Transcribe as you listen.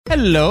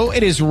Hello,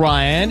 it is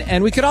Ryan,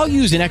 and we could all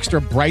use an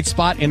extra bright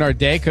spot in our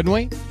day, couldn't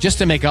we? Just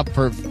to make up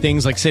for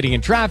things like sitting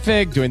in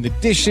traffic, doing the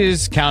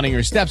dishes, counting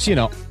your steps, you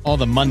know, all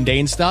the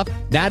mundane stuff.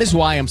 That is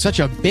why I'm such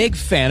a big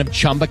fan of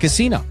Chumba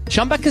Casino.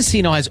 Chumba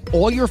Casino has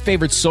all your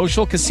favorite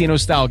social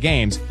casino-style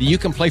games that you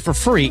can play for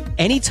free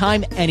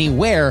anytime,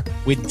 anywhere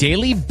with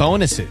daily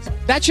bonuses.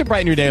 That should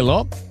brighten your day a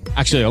little.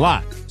 Actually, a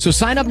lot. So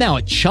sign up now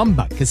at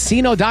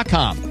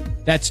ChumbaCasino.com.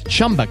 That's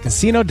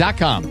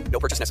ChumbaCasino.com. No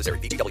purchase necessary.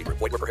 VGW Group.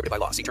 Void where prohibited by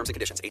law. See terms and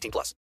conditions.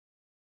 18+.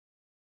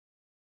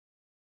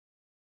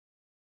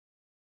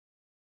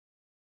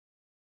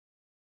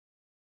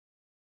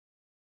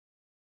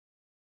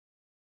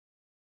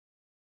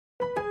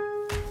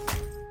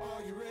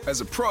 As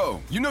a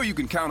pro, you know you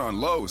can count on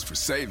Lowe's for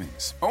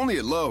savings. Only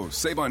at Lowe's,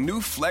 save on new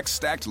Flex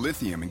Stacked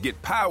Lithium and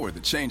get power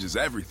that changes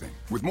everything.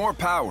 With more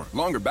power,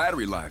 longer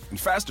battery life, and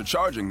faster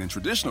charging than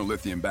traditional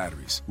lithium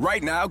batteries.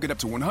 Right now, get up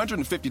to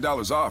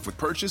 $150 off with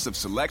purchase of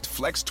select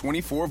Flex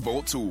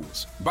 24-volt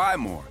tools. Buy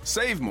more,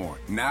 save more,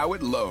 now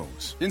at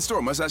Lowe's.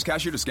 In-store, must-ask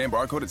cashier to scan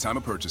barcode at time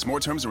of purchase. More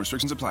terms and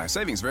restrictions apply.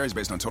 Savings varies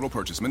based on total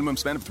purchase. Minimum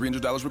spend of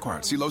 $300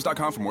 required. See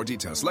Lowe's.com for more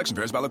details. Selection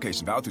varies by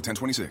location. Valid through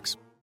 10/26.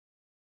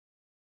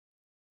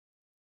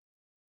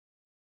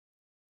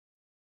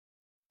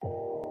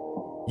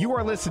 You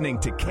are listening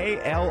to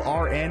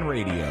KLRN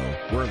Radio,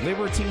 where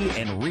liberty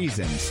and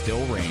reason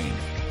still reign.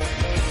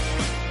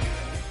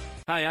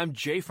 Hi, I'm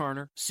Jay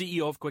Farner,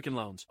 CEO of Quicken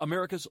Loans,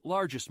 America's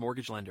largest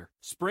mortgage lender.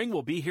 Spring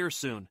will be here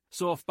soon,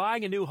 so if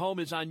buying a new home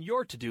is on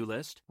your to-do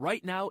list,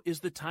 right now is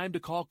the time to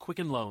call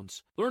Quicken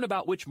Loans. Learn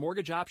about which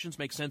mortgage options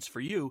make sense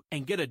for you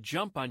and get a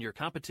jump on your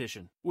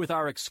competition. With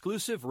our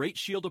exclusive Rate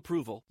Shield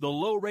approval, the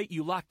low rate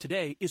you lock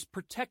today is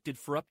protected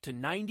for up to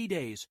 90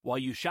 days while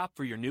you shop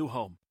for your new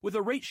home. With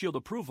a Rate Shield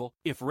approval,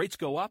 if rates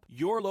go up,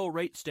 your low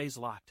rate stays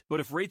locked. But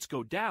if rates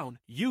go down,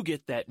 you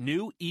get that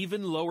new,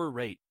 even lower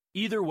rate.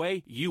 Either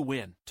way, you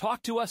win.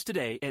 Talk to us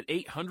today at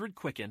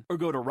 800-QUICKEN or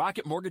go to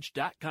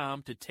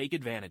rocketmortgage.com to take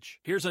advantage.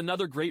 Here's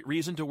another great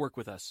reason to work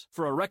with us.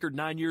 For a record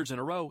 9 years in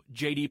a row,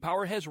 J.D.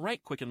 Power has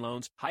ranked Quicken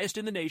Loans highest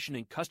in the nation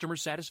in customer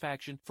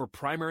satisfaction for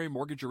primary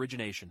mortgage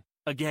origination.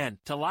 Again,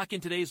 to lock in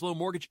today's low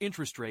mortgage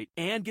interest rate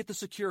and get the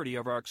security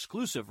of our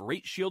exclusive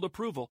Rate Shield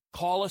approval,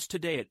 call us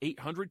today at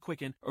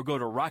 800-QUICKEN or go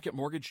to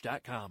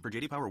rocketmortgage.com. For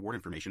J.D. Power award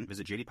information,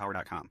 visit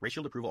jdpower.com. Rate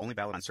Shield approval only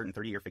valid on certain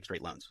 30-year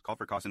fixed-rate loans. Call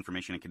for cost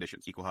information and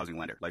conditions. Equal housing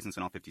lender. License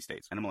in all 50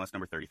 states. NMLS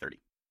number 3030.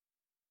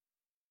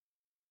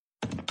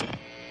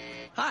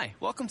 Hi,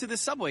 welcome to the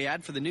Subway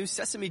ad for the new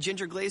Sesame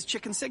Ginger Glazed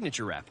Chicken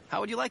Signature Wrap.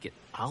 How would you like it?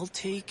 I'll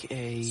take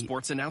a...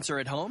 Sports announcer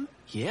at home?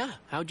 Yeah,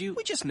 how'd you...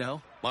 We just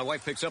know. My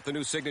wife picks up the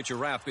new Signature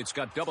Wrap. It's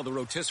got double the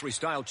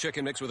rotisserie-style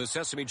chicken mixed with a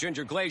sesame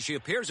ginger glaze. She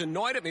appears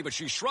annoyed at me, but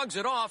she shrugs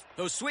it off.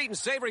 Those sweet and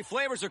savory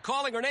flavors are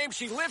calling her name.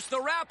 She lifts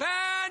the wrap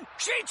and...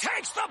 she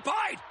takes the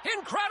bite!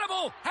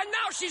 Incredible! And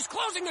now she's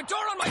closing the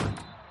door on my...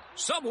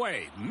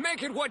 Subway,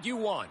 make it what you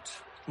want.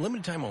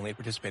 Limited time only at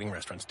participating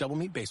restaurants. Double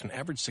meat based on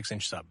average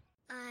 6-inch sub.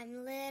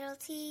 I'm little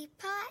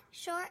teapot,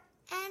 short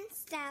and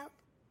stout.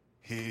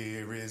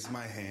 Here is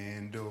my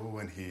handle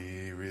and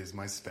here is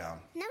my spout.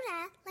 No,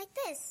 Dad, like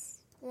this.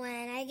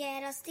 When I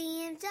get all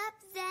steamed up,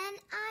 then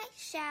I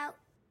shout,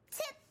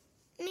 tip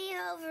me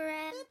over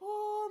and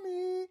pour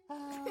me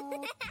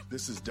out.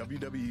 This is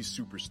WWE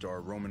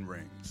superstar Roman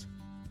Reigns.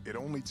 It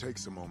only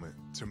takes a moment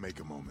to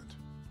make a moment.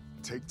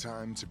 Take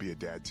time to be a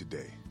dad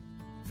today.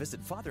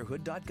 Visit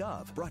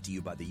fatherhood.gov, brought to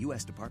you by the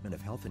U.S. Department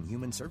of Health and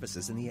Human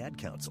Services and the Ad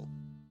Council.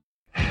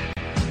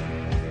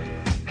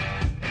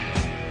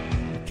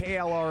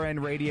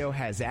 KLRN Radio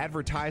has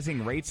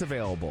advertising rates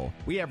available.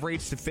 We have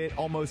rates to fit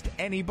almost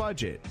any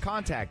budget.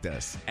 Contact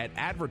us at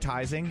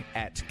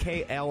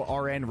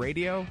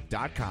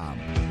advertising@klrnradio.com.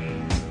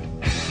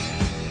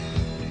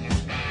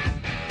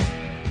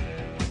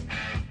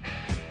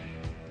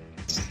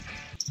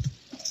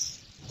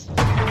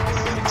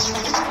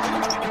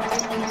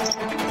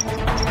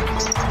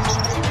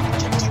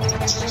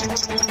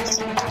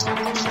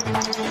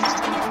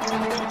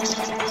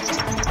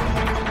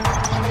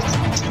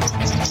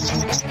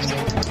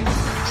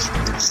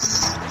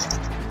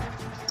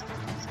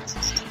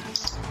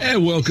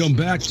 And welcome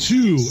back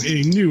to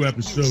a new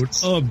episode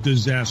of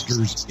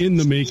Disasters in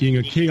the Making,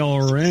 a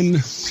KLRN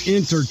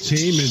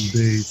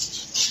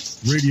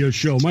entertainment-based radio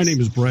show. My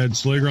name is Brad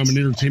Slager. I'm an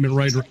entertainment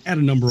writer at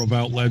a number of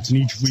outlets, and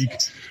each week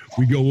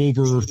we go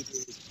over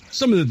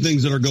some of the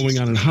things that are going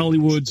on in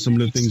Hollywood, some of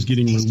the things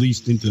getting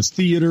released into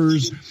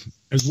theaters,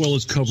 as well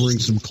as covering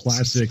some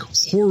classic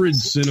horrid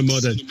cinema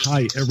to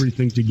tie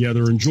everything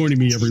together. And joining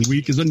me every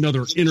week is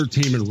another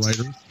entertainment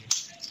writer.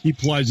 He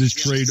plies his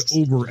trade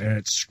over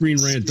at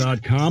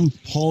ScreenRant.com.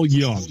 Paul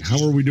Young. How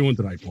are we doing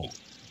tonight, Paul?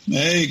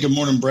 Hey, good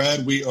morning,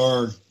 Brad. We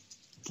are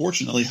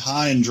fortunately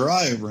high and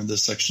dry over in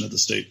this section of the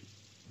state.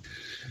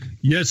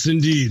 Yes,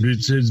 indeed.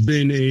 It has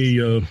been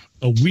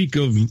a week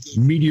of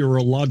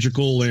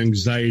meteorological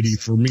anxiety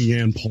for me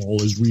and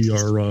Paul, as we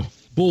are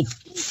both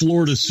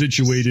Florida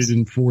situated,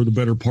 and for the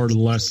better part of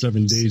the last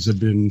 7 days have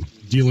been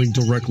dealing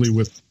directly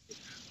with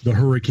the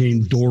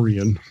Hurricane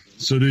Dorian.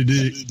 So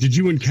did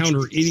you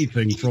encounter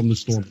anything from the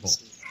storm, Paul?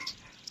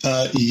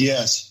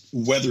 Yes,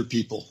 weather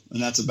people,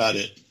 and that's about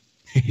it.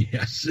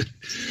 Yes,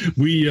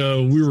 we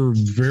were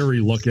very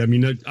lucky. I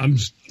mean, I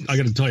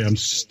got to tell you, I'm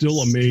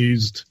still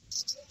amazed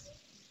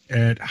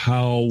at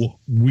how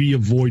we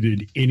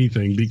avoided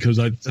anything, because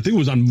I think it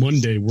was on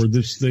Monday where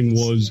this thing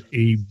was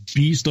a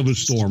beast of a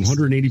storm,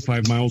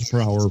 185 miles per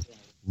hour,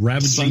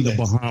 ravaging the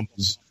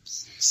Bahamas.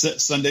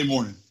 Sunday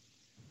morning.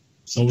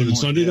 Oh, was it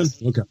Sunday then?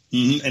 Okay.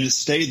 Mm-hmm. And it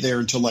stayed there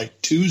until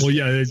like Tuesday. Well,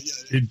 yeah,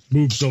 it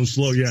moved so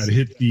slow. Yeah, it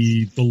hit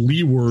the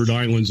Leeward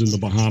Islands in the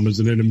Bahamas,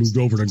 and then it moved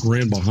over to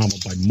Grand Bahama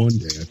by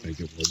Monday, I think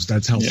it was.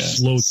 That's how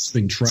slow this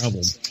thing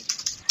traveled.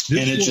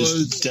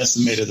 Just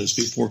decimated those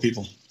poor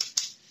people.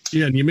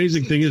 Yeah, and the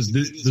amazing thing is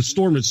the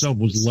storm itself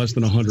was less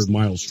than 100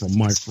 miles from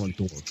my front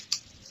door,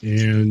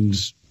 and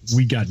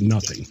we got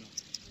nothing.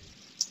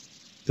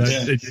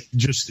 It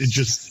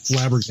just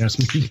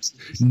flabbergasted me.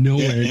 No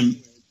way.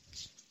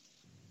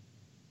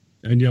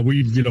 And yeah,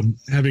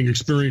 having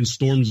experienced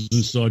storms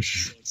and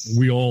such,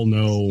 we all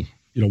know,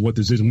 what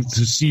this is. And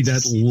to see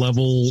that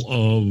level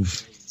of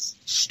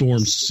storm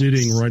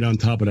sitting right on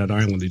top of that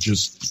island,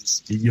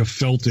 you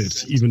felt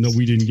it, even though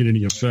we didn't get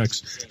any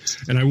effects.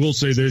 And I will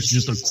say this,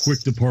 just a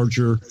quick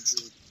departure.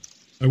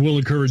 I will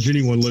encourage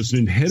anyone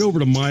listening, head over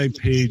to my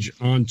page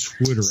on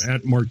Twitter,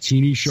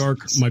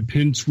 @MartiniShark. My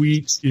pinned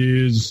tweet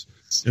is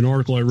an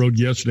article I wrote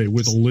yesterday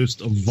with a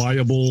list of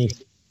viable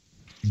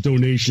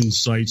donation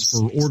sites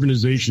for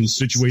organizations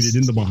situated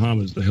in the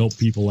Bahamas to help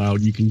people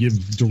out. You can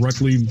give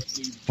directly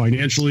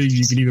financially.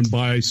 You can even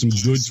buy some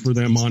goods for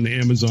them on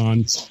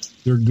Amazon.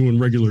 They're doing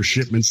regular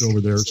shipments over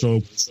there.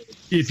 So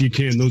if you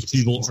can, those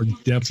people are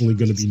definitely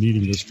going to be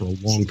needing this for a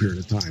long period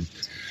of time.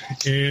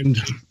 And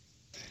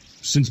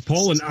since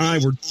Paul and I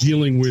were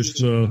dealing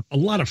with a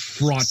lot of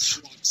fraught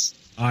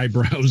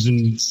eyebrows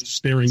and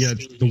staring at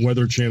the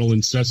Weather Channel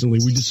incessantly,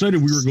 we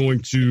decided we were going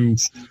to,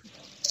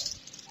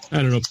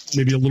 I don't know,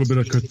 maybe a little bit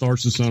of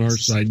catharsis on our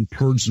side and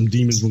purge some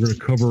demons. We're going to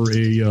cover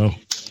a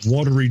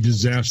watery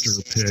disaster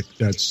pick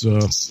that's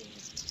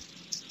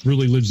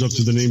really lives up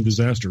to the name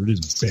disaster. It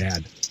is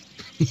bad.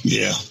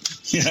 Yeah,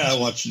 I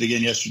watched it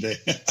again yesterday.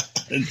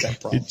 It's got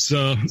problems.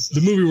 It's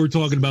the movie we're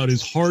talking about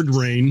is Hard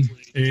Rain,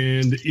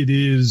 and it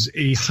is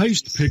a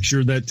heist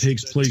picture that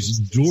takes place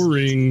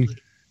during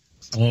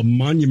a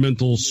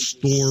monumental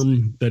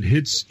storm that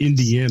hits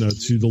Indiana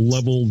to the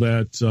level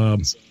that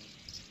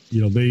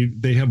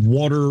they have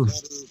water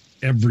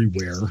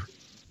everywhere,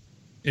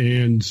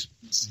 and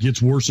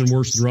gets worse and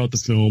worse throughout the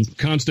film.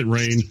 Constant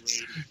rain,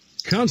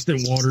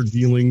 constant water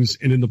dealings,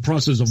 and in the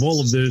process of all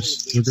of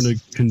this, they're going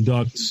to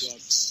conduct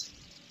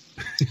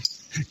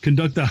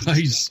a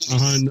heist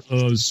on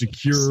a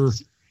secure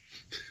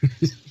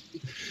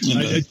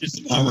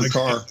armored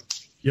car.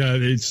 Yeah,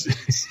 it's.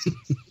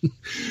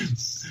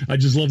 I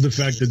just love the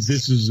fact that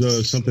this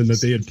is something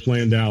that they had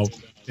planned out.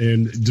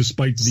 And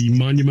despite the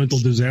monumental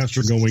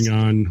disaster going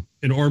on,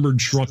 an armored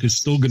truck is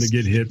still going to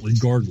get hit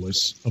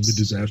regardless of the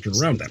disaster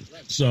around them.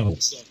 So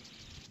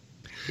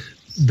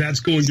that's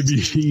going to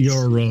be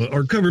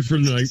our coverage for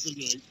tonight.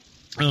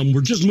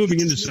 We're just moving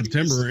into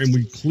September, and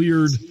we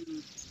cleared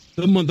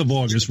the month of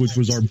August, which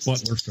was our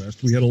Butler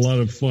Fest. We had a lot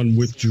of fun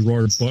with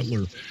Gerard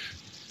Butler.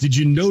 Did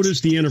you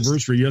notice the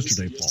anniversary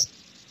yesterday, Paul?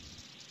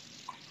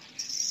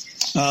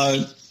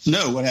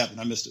 No, what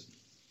happened? I missed it.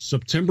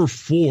 September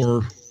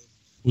 4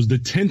 was the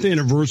 10th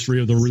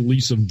anniversary of the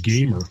release of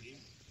Gamer,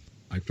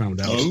 I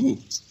found out. Oh.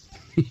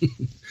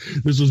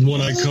 This was one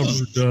I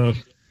covered.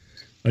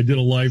 I did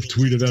a live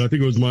tweet of that. I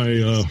think it was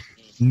my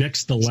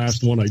next to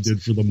last one I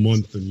did for the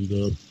month.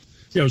 And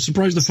I was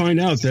surprised to find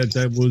out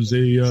that was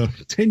a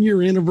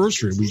 10-year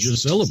anniversary we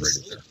just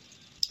celebrated there.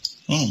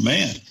 Oh,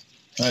 man.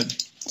 I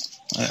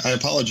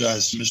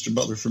apologize to Mr.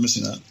 Butler for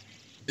missing that.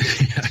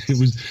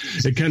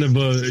 It kind of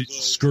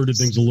skirted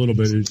things a little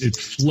bit. It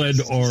fled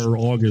our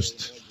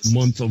August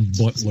month of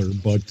Butler,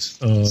 but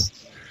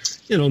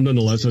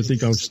nonetheless, I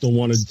think I still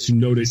wanted to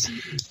note it.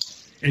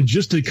 And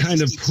just to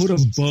kind of put a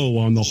bow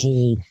on the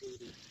whole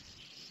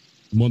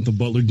month of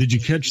Butler, did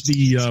you catch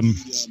the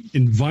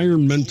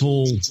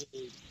environmental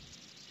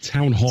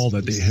town hall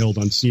that they held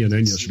on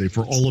CNN yesterday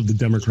for all of the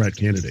Democrat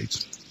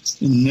candidates?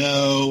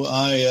 No,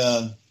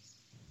 I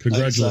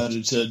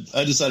Congratulations.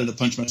 I decided to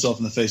punch myself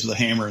in the face with a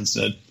hammer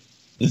instead.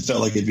 It felt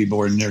like it'd be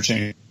boring and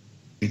entertaining.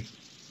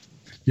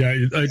 Yeah,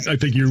 I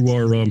think you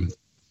are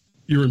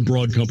you're in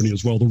broad company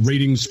as well. The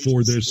ratings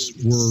for this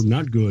were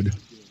not good,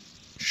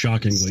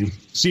 shockingly.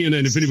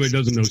 CNN, if anybody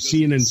doesn't know,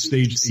 CNN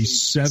staged a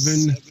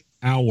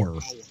 7-hour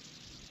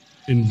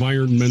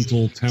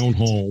environmental town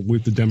hall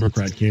with the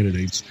Democrat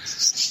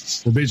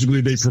candidates, where basically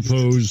they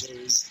proposed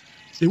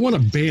they want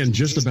to ban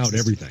just about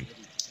everything.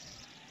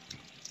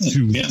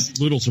 To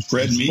little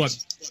surprise. But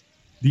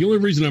the only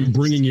reason I'm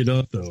bringing it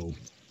up, though,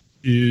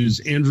 is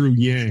Andrew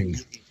Yang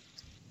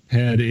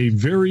had a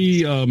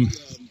very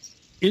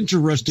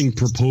interesting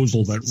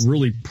proposal that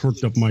really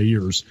perked up my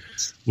ears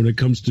when it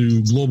comes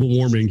to global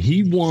warming.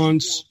 He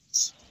wants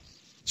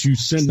to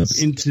send up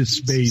into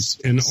space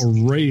an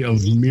array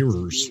of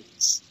mirrors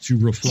to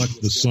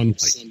reflect the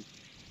sunlight.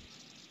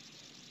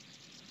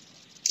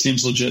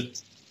 Seems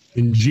legit.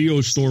 In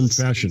Geostorm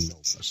fashion, no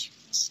less.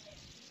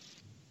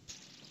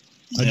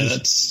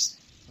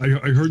 I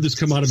heard this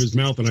come out of his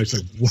mouth, and I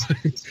said, "What?"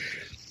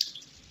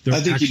 I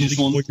think he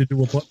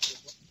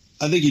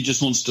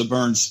just wants to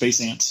burn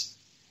space ants.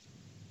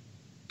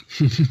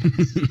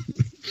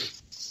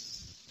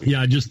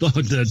 Yeah, I just thought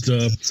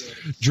that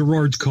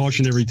Gerard's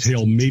cautionary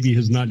tale maybe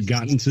has not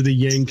gotten to the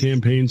Yang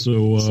campaign,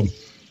 so I'm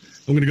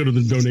going to go to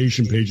the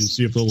donation page and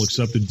see if they'll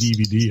accept the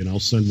DVD, and I'll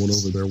send one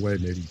over their way,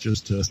 maybe,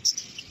 just to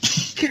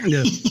kind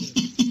of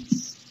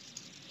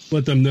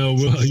let them know,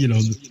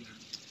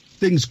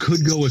 things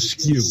could go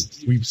askew.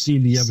 We've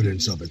seen the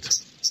evidence of it.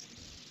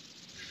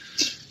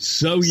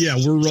 So, yeah,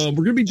 we're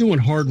going to be doing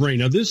Hard Rain.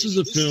 Now, this is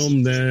a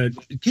film that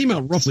came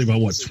out roughly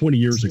about, 20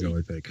 years ago,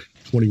 I think.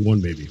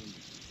 21, maybe.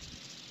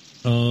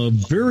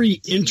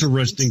 Very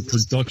interesting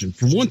production.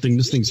 For one thing,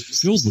 this thing's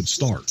filled with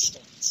stars,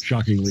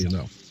 shockingly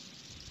enough.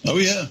 Oh,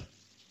 yeah.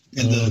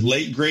 And the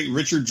late, great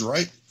Richard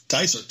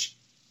Dysart.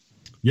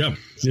 Yeah,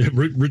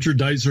 Richard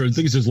Dysart. I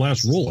think it's his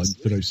last role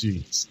that I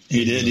see.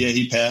 He did, yeah.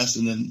 He passed.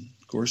 And then,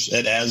 of course,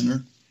 Ed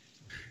Asner.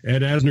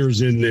 Ed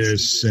Asner's in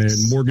this, and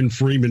Morgan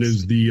Freeman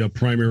is the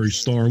primary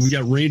star. We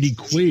got Randy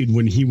Quaid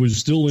when he was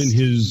still in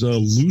his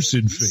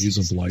lucid phase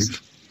of life.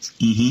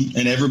 Mm-hmm.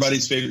 And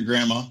everybody's favorite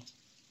grandma,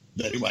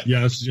 Betty White.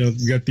 Yes,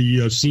 we got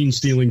the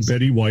scene-stealing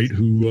Betty White,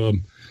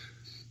 who,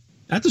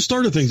 at the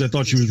start of things, I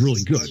thought she was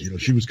really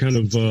good. She was kind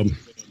of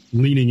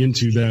leaning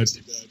into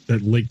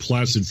that Lake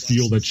Placid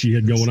feel that she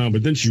had going on,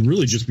 but then she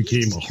really just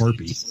became a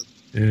harpy.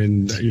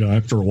 And,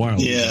 after a while,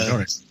 yeah. All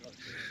right,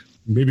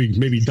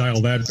 maybe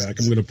dial that back.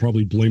 I'm going to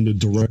probably blame the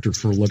director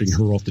for letting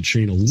her off the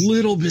chain a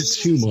little bit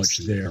too much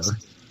there.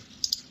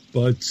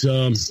 But,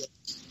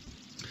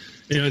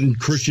 and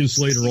Christian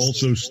Slater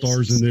also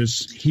stars in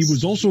this. He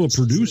was also a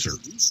producer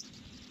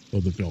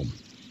of the film.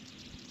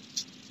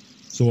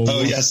 So,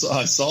 yes,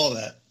 I saw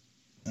that.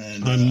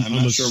 And I'm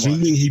not sure why.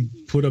 assuming he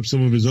put up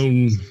some of his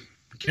own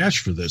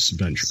cash for this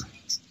venture.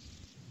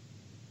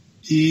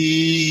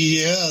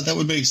 Yeah, that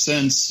would make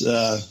sense.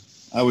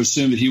 I would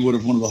assume that he would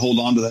have wanted to hold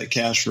on to that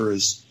cash for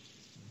his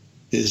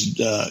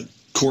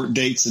court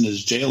dates and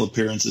his jail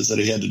appearances that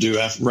he had to do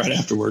right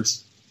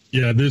afterwards.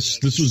 Yeah, this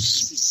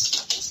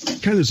was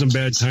kind of some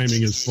bad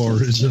timing as far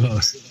as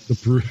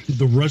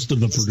the rest of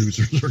the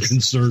producers are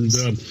concerned.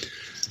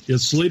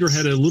 Slater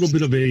had a little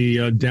bit of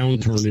a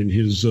downturn in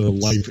his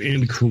life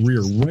and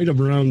career right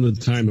around the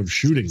time of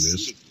shooting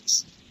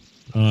this.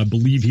 I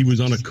believe he was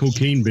on a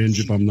cocaine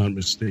binge, if I'm not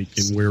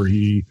mistaken, where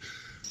he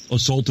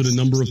assaulted a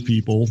number of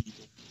people.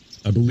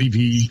 I believe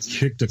he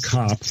kicked a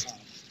cop.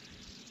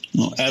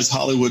 Well, as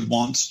Hollywood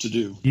wants to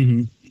do.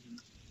 Mm-hmm.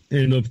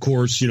 And, of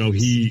course,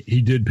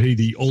 he did pay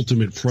the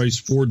ultimate price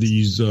for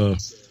these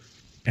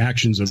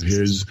actions of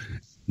his,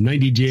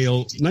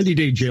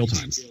 90-day jail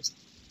time.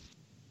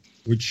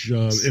 Which,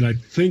 and I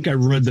think I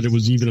read that it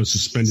was even a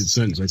suspended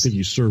sentence. I think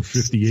he served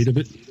 58 of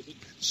it.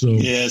 So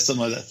yeah,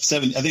 something like that.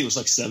 70. I think it was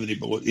like 70,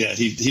 but yeah,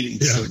 he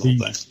didn't serve the whole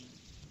thing.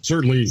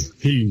 Certainly,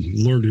 he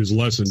learned his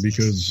lesson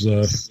because,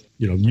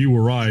 you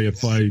or I,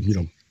 if I,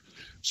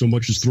 so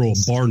much as throw a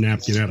bar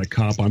napkin at a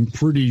cop, I'm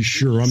pretty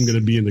sure I'm going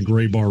to be in the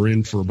Gray Bar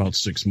Inn for about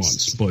 6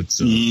 months. But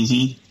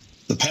the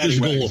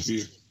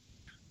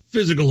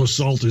physical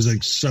assault is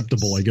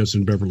acceptable, I guess,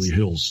 in Beverly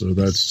Hills. So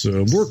that's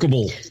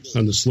workable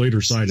on the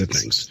Slater side of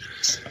things.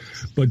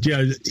 But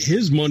yeah,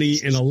 his money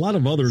and a lot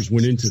of others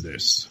went into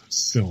this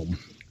film.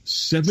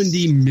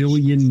 $70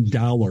 million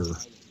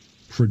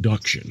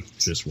production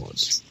this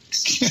was.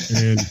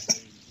 And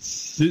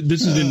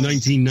this is in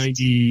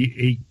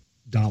 1998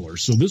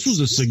 dollars. So this was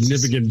a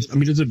significant,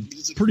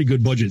 it's a pretty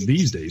good budget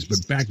these days,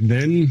 but back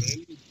then,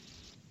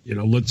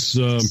 let's,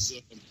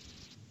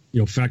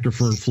 factor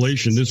for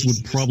inflation, this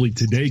would probably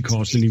today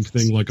cost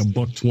anything like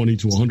 $120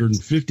 to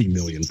 $150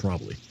 million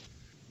probably.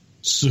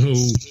 So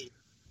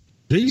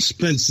they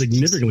spent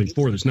significantly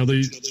for this. Now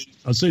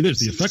I'll say this,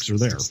 the effects are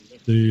there.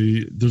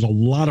 There's a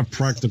lot of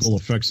practical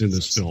effects in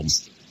this film.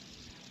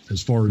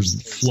 As far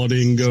as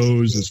flooding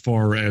goes, as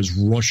far as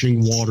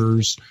rushing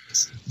waters,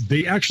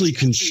 they actually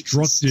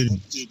constructed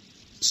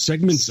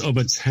segments of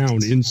a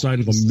town inside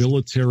of a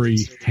military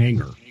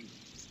hangar.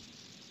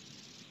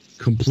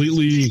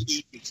 Completely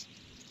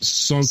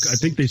sunk. I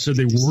think they said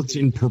they worked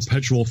in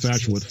perpetual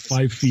fashion with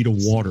 5 feet of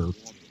water.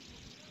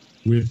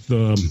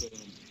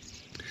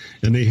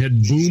 And they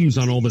had booms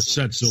on all the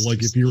sets. So,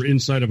 like, if you're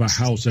inside of a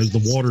house as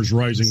the water's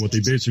rising, what they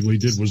basically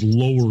did was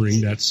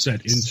lowering that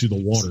set into the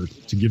water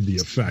to give the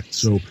effect.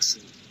 So,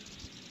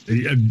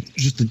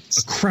 just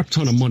a crap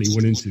ton of money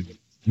went into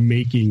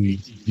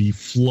making the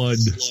flood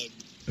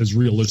as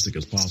realistic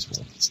as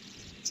possible.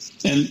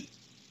 And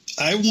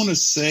I want to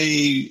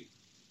say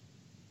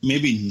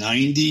maybe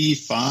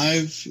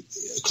 95,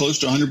 close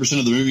to 100%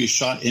 of the movie is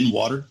shot in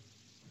water.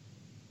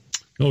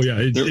 Oh,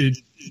 yeah.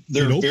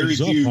 There are very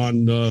few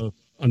on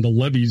the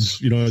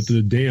levees, at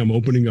the dam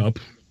opening up.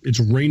 It's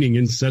raining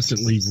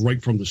incessantly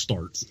right from the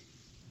start.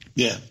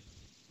 Yeah.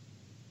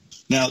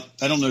 Now,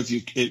 I don't know if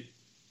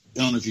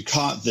don't know if you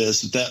caught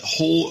this, but that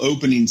whole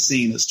opening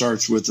scene that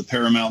starts with the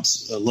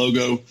Paramount's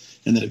logo,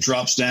 and then it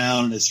drops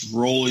down and it's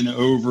rolling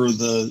over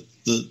the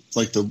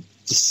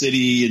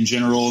city in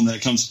general, and then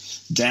it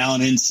comes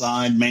down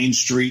inside Main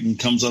Street and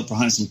comes up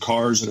behind some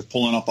cars that are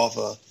pulling up off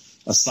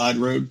a side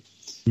road.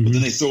 Mm-hmm. But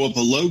then they throw up a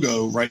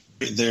logo right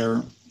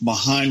there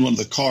behind one of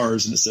the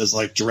cars, and it says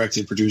like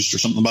directed, produced, or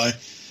something by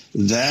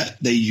that.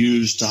 They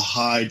used to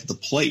hide the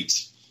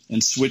plate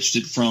and switched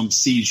it from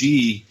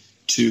CG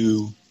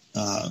to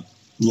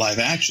live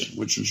action,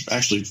 which was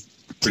actually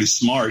pretty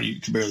smart. You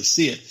could barely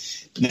see it.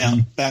 Now,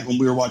 back when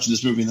we were watching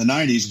this movie in the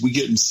 90s, we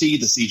didn't see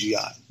the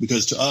CGI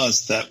because to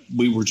us that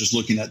we were just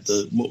looking at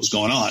what was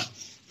going on.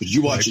 But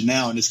you watch it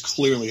now and it's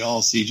clearly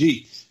all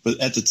CG.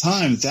 But at the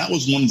time, that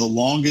was one of the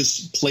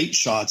longest plate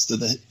shots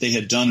that they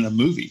had done in a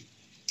movie,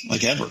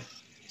 like ever,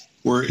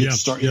 where it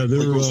started.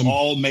 It was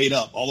all made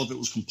up. All of it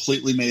was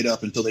completely made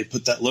up until they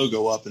put that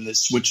logo up and they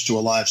switched to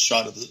a live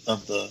shot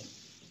of the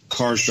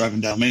cars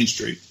driving down Main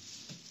Street,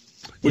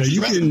 which is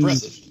rather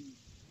impressive.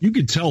 You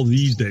could tell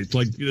these days,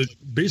 like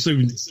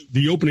basically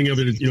the opening of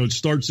it, it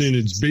starts in,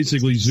 it's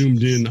basically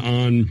zoomed in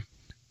on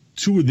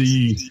two of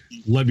the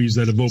levees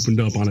that have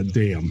opened up on a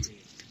dam.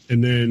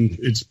 And then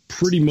it's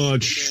pretty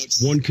much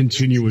one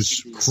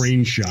continuous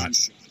crane shot,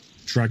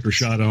 tractor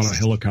shot on a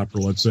helicopter,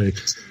 let's say.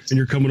 And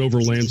you're coming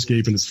over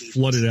landscape and it's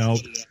flooded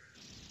out.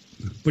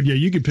 But yeah,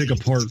 you could pick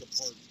apart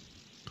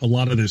a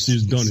lot of this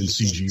is done in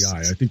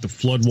CGI. I think the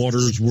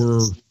floodwaters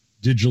were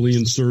digitally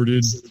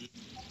inserted.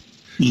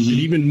 Mm-hmm. And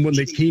even when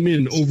they came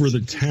in over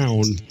the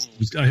town,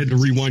 I had to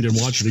rewind and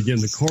watch it again.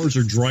 The cars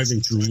are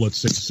driving through, let's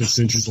say, 6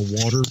 inches of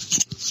water.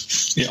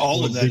 Yeah,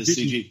 all of that is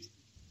CG.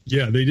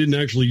 Yeah, they didn't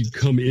actually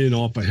come in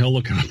off a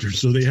helicopter,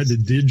 so they had to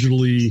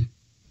digitally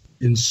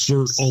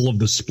insert all of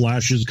the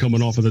splashes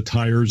coming off of the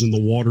tires, and the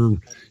water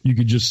you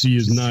could just see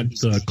is not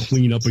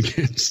clean up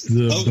against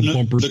the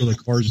bumpers of the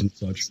cars and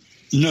such.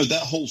 No,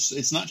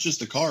 it's not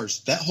just the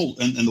cars. That whole,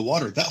 and the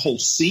water, that whole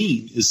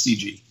scene is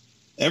CG.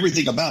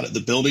 Everything about it,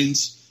 the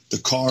buildings, the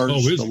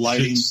cars, the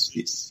lighting,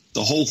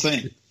 the whole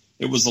thing.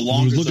 It was the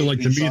longest. It was looking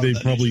like to me they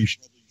probably,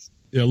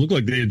 it looked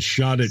like they had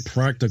shot it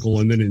practical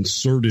and then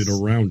inserted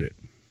around it.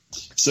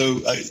 So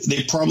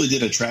they probably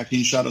did a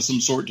tracking shot of some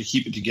sort to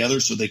keep it together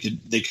so they could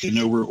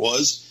know where it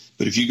was.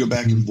 But if you go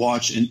back and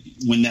watch, and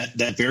when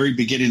that very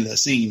beginning of that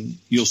scene,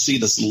 you'll see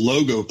this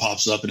logo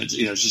pops up, and it's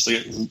just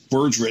like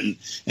words written,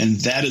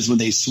 and that is when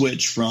they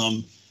switch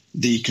from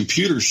the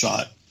computer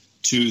shot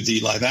to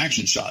the live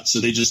action shot. So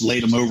they just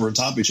laid them over on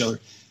top of each other.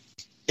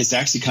 It's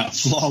actually kind of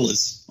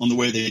flawless on the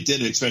way they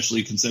did it,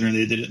 especially considering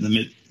they did it in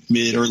the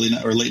mid, early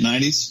or late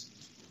 90s.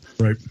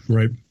 Right.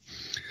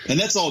 And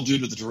that's all due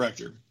to the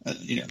director,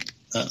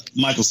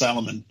 Michael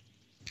Salomon.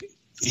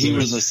 He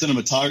was a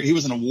cinematographer. He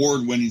was an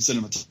award-winning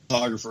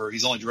cinematographer.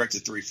 He's only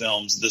directed 3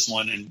 films, this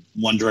one and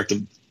one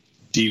directed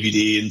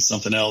DVD and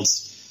something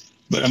else.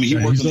 But I mean,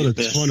 he's done a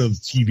ton of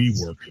TV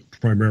work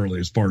primarily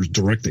as far as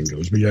directing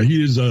goes. But yeah,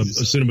 he is a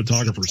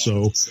cinematographer.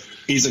 So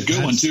he's a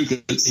good one too,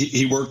 because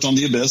he worked on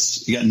The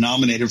Abyss. He got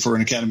nominated for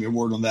an Academy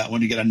Award on that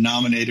one. He got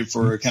nominated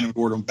for an Academy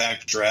Award on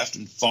Backdraft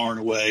and Far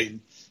and Away,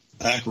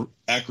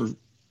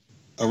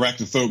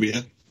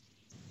 Arachnophobia.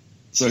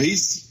 So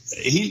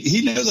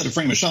he knows how to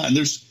frame a shot. And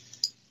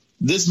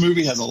this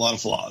movie has a lot of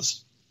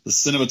flaws. The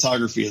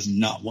cinematography is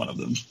not one of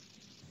them.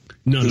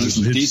 No, there's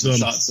some decent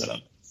shot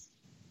setup.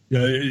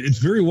 Yeah, it's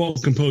very well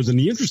composed. And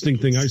the interesting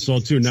thing I saw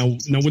too. Now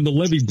when the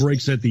levee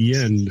breaks at the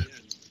end,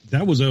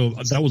 that was a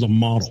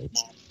model.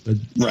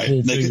 Right,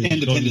 the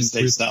Independence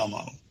Day style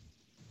model.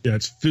 Yeah,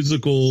 it's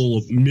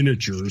physical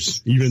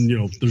miniatures. Even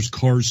there's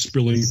cars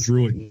spilling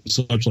through it and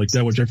such like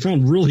that, which I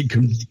found really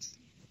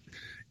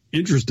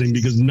interesting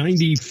because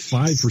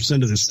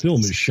 95% of this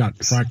film is shot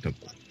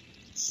practical.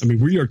 I mean,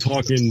 we are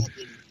talking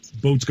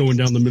boats going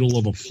down the middle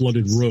of a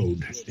flooded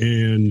road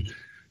and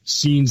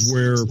scenes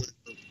where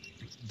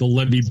the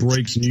levee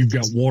breaks and you've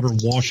got water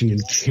washing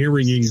and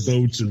carrying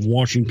boats and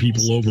washing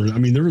people over. I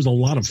mean, there is a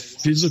lot of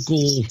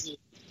physical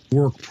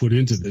work put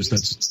into this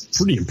that's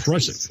pretty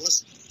impressive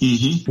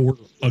for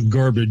a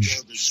garbage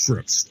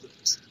script.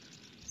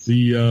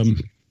 The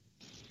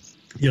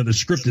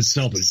script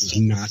itself is just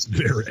not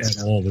there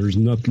at all. There's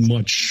not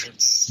much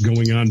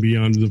going on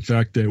beyond the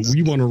fact that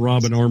we want to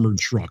rob an armored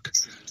truck.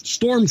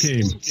 Storm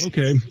came.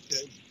 Okay,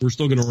 we're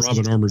still going to rob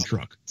an armored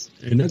truck.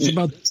 And that's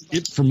about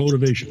it for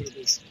motivation.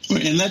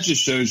 And that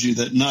just shows you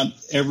that not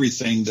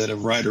everything that a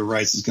writer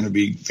writes is going to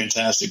be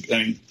fantastic. I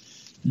mean,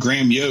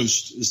 Graham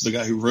Yost is the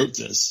guy who wrote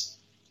this.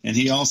 And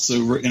he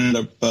also ended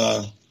up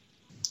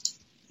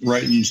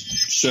writing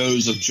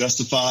shows of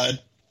Justified,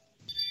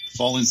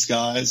 Falling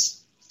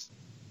Skies.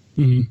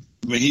 Mm-hmm.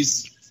 I mean,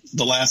 he's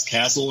The Last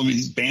Castle. I mean,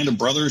 he's Band of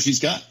Brothers. He's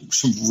got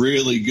some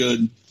really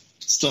good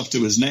stuff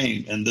to his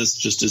name, and this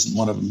just isn't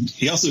one of them.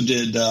 He also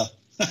did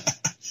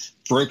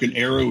Broken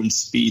Arrow and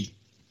Speed.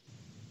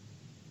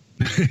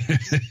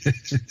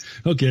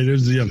 Okay,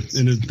 there's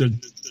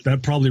that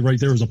probably right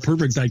there is a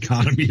perfect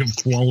dichotomy of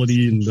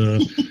quality and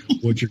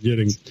what you're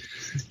getting.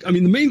 I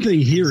mean, the main thing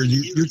here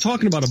is you're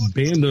talking about a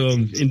band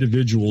of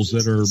individuals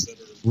that are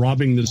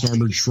robbing this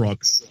armored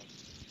truck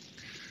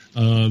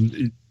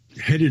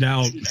headed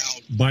out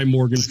by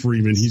Morgan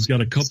Freeman. He's got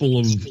a couple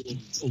of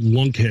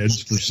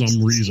lunkheads for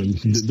some reason.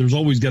 There's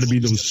always got to be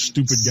those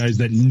stupid guys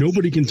that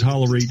nobody can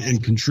tolerate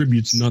and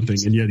contributes nothing,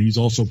 and yet he's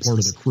also part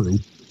of the crew.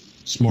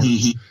 Smart.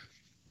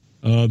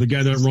 Mm-hmm. The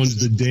guy that runs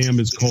the dam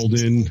is called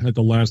in at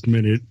the last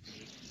minute,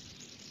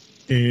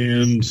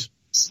 and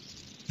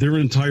their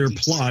entire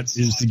plot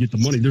is to get the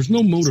money. There's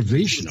no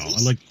motivation.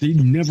 Like, they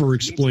never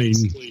explain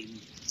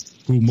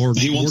who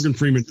Morgan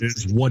Freeman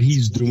is, what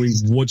he's doing,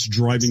 what's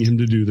driving him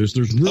to do this.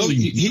 There's really...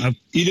 you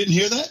didn't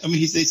hear that? I mean,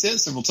 they said it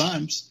several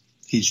times.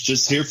 He's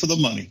just here for the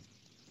money.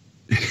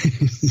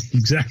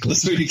 Exactly.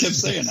 That's what he kept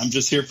saying. I'm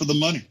just here for the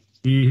money.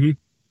 Mm-hmm.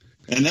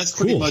 And that's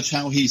pretty much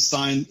how he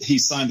signed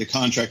the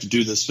contract to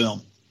do this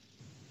film.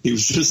 He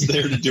was just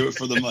there to do it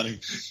for the money.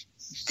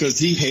 Because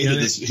he hated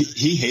this.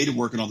 He hated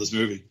working on this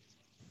movie.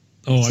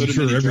 Oh, I'm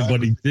sure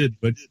everybody did.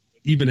 But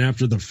even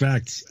after the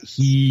fact,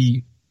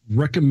 he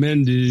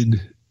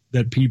recommended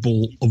that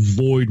people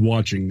avoid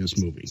watching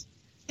this movie.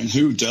 And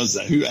who does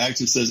that? Who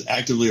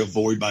actively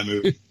avoid my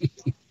movie?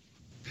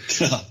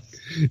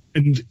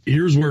 And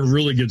here's where it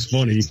really gets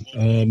funny.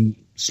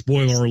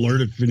 Spoiler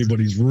alert, if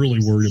anybody's really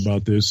worried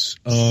about this.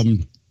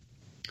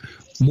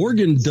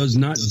 Morgan does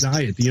not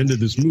die at the end of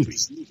this movie.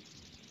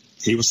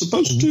 He was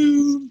supposed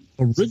to.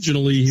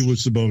 Originally, he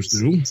was supposed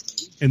to.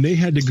 And they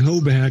had to go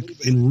back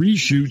and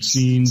reshoot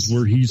scenes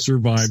where he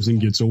survives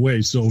and gets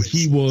away. So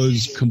he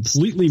was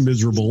completely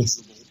miserable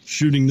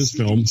shooting this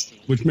film,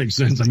 which makes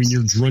sense. I mean,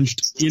 you're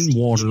drenched in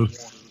water,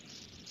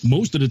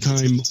 most of the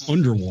time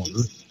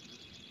underwater,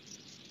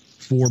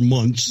 for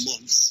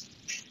months.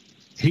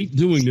 Hate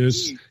doing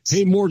this.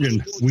 Hey,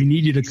 Morgan, we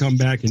need you to come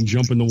back and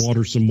jump in the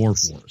water some more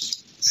for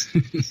us.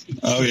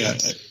 Oh, yeah.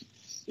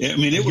 I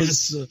mean, it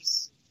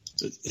was...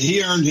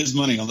 he earned his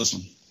money on this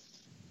one.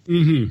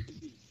 Mm-hmm.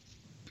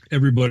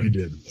 Everybody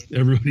did,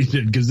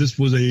 because this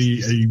was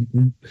a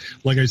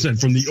like I said,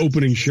 from the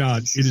opening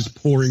shot, it is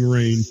pouring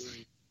rain,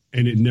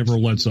 and it never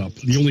lets up.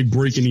 The only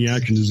break in the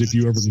action is if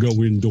you ever go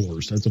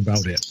indoors. That's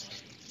about it.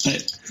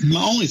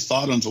 My only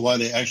thought onto why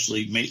they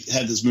actually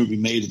had this movie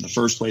made in the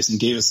first place and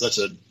gave us such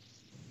a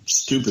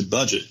stupid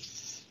budget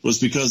was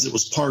because it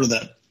was part of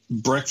that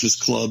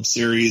Breakfast Club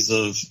series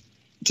of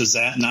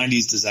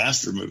 90s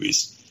disaster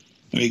movies.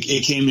 I mean,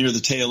 it came near the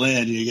tail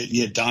end.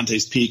 You had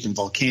Dante's Peak and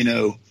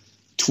Volcano,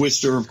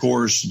 Twister, of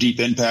course, Deep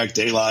Impact,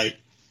 Daylight.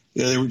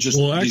 Yeah, they were just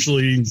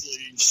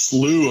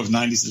slew of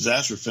 90s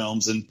disaster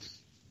films, and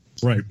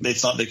right. They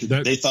thought they could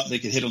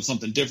hit on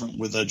something different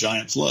with a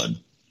giant flood.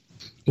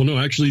 Well, no,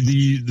 actually,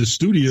 the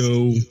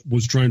studio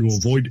was trying to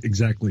avoid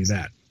exactly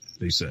that.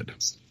 They said,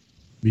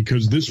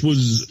 because this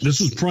was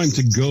primed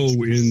to go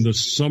in the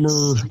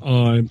summer.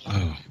 I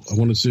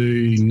want to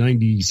say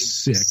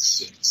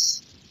 96.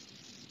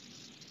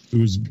 I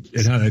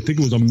think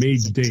it was a May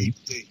date.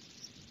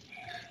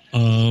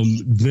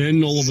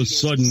 Then all of a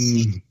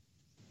sudden,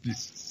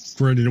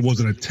 granted, it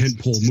wasn't a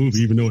tentpole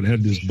movie, even though it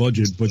had this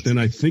budget, but then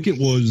I think it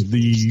was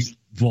the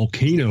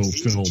Volcano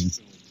film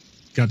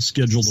got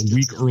scheduled a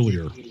week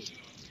earlier.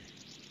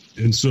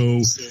 And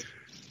so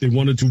they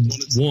wanted to,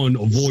 one,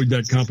 avoid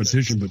that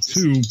competition, but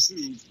two,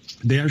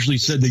 they actually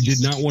said they did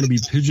not want to be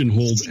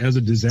pigeonholed as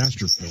a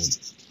disaster film,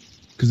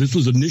 because this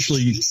was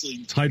initially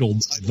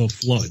titled The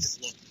Flood.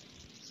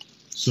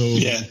 So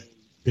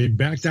they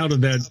backed out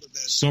of that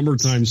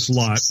summertime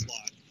slot,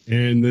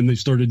 and then they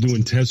started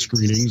doing test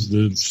screenings.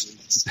 The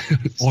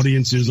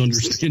audiences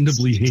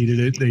understandably hated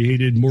it. They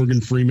hated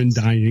Morgan Freeman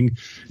dying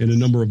and a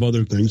number of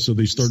other things. So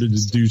they started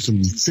to do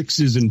some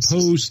fixes in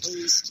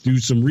post, do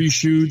some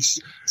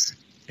reshoots,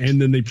 and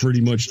then they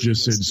pretty much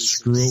just said,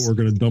 screw it, we're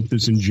going to dump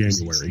this in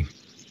January,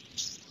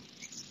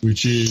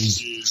 which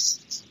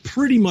is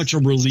pretty much a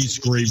release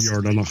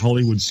graveyard on a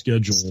Hollywood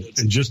schedule.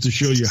 And just to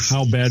show you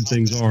how bad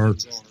things are,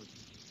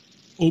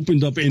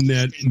 opened up in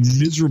that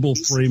miserable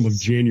frame of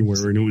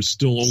January, and it was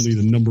still only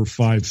the number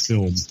 5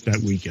 film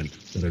that weekend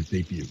that it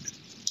debuted.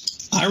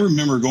 I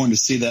remember going to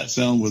see that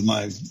film with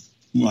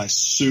my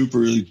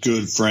super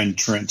good friend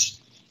Trent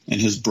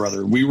and his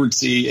brother. We would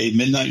see a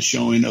midnight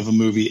showing of a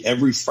movie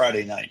every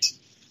Friday night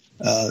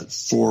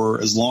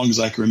for as long as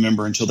I can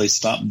remember, until they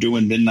stopped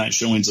doing midnight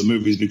showings of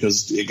movies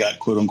because it got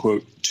quote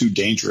unquote too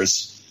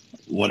dangerous,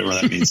 whatever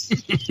that means.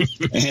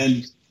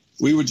 And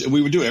we would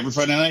do it every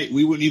Friday night.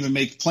 We wouldn't even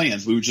make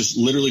plans. We would just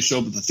literally show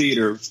up at the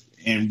theater,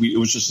 and it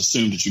was just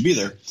assumed that you'd be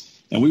there.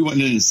 And we went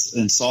in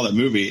and saw that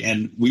movie,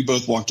 and we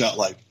both walked out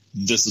like,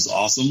 this is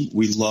awesome.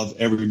 We love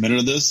every minute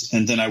of this.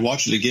 And then I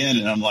watched it again,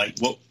 and I'm like,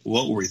 what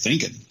were we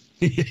thinking?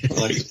 we're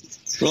like,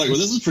 well,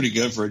 this is pretty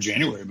good for a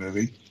January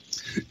movie.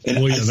 And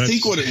I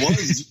think what it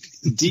was,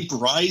 Deep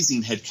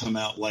Rising had come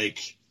out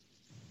like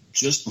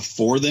just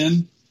before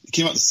then. It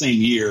came out the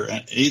same year.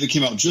 It either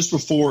came out just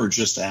before or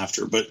just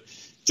after, but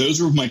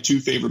those were my 2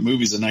 favorite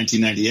movies of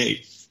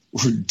 1998.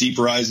 Were Deep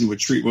Rising with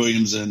Treat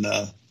Williams and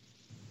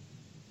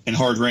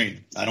Hard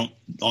Rain.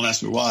 Don't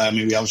ask me why. I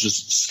mean, I was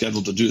just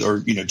scheduled to do, or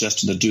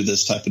destined to do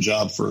this type of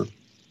job for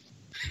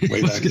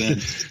way back then.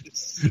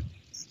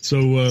 So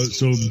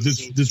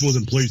this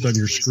wasn't placed on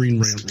your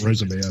Screen Rant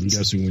resume, I'm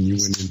guessing, when you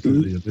went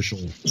into the official.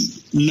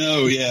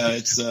 No, yeah,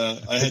 it's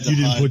I had to. You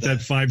didn't put that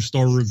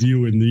 5-star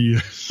review in the.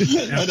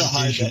 I had to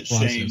hide that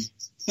shame.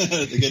 I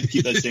got to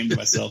keep that shame to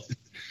myself.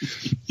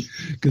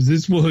 Because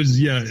this was,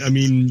 I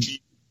mean,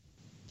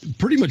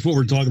 pretty much what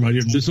we're talking about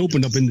here. This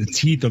opened up in the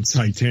teeth of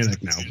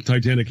Titanic. Now,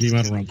 Titanic came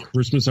out around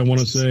Christmas, I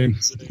want to say,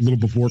 a little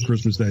before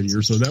Christmas that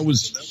year, so that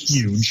was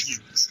huge.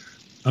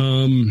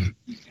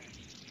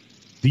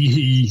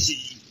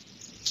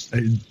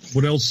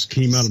 What else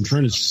came out? I'm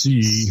trying to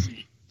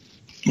see.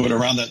 What,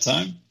 around that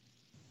time?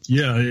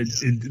 Yeah,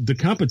 the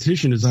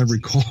competition, as I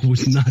recall,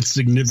 was not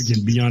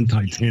significant beyond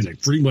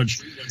Titanic. Pretty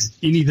much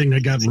anything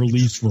that got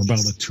released for about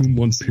a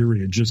 2-month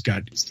period just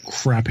got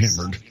crap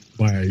hammered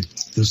by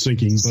the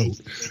sinking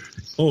boat.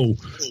 Oh,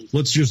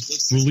 let's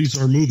just release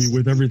our movie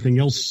with everything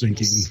else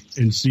sinking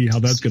and see how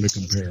that's going to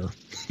compare.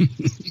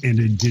 And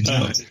it did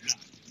not.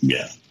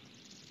 Yeah.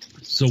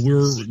 So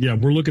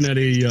we're looking at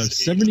a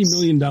 $70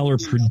 million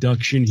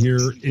production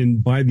here,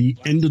 and by the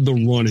end of the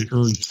run, it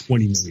earned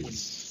 $20 million,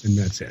 and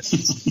that's it.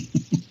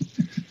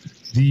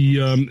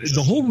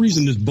 The whole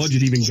reason this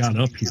budget even got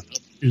up here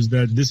is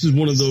that this is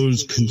one of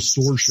those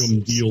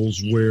consortium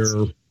deals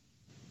where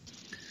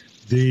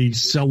they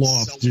sell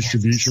off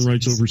distribution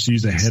rights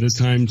overseas ahead of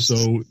time.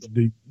 So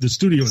the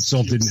studio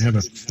itself didn't have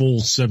a full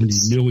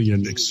 70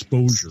 million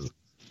exposure.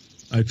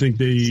 I think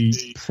they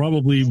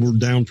probably were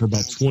down for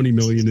about 20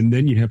 million, and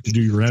then you have to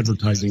do your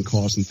advertising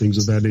costs and things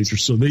of that nature.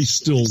 So they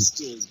still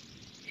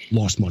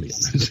lost money on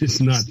it. It's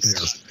not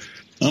there.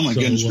 Oh my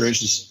goodness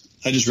gracious.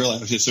 I just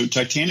realized, okay, so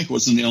Titanic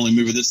wasn't the only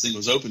movie this thing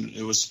was open.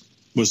 It was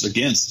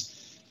against.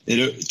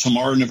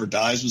 Tomorrow Never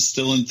Dies was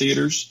still in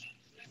theaters.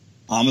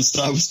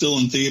 Amistad was still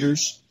in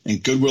theaters.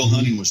 And Good Will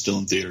Hunting was still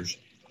in theaters.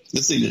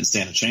 This thing didn't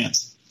stand a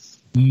chance.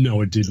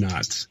 No, it did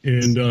not.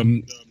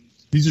 And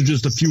these are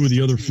just a few of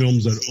the other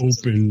films that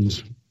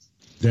opened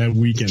that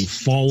weekend.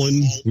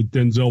 Fallen with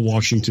Denzel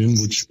Washington,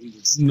 which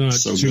not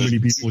so too many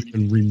people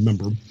can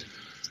remember.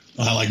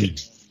 I like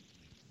it.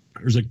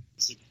 There's a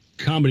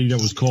comedy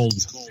that was called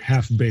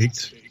Half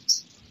Baked.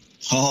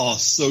 Oh,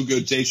 so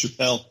good. Dave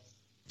Chappelle.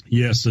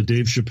 Yes,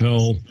 Dave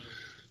Chappelle.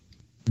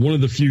 One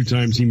of the few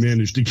times he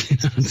managed to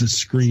get onto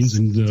screens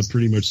and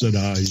pretty much said,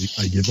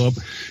 I give up.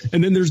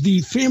 And then there's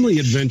the family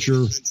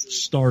adventure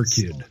Star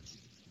Kid.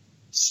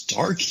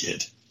 Star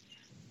Kid?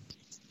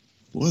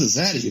 What is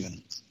that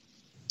even?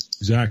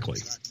 Exactly.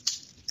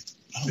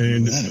 I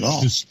don't know that at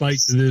all. Despite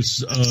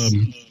this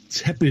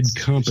tepid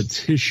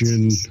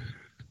competition,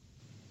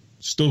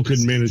 still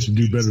couldn't manage to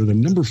do better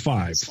than number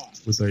 5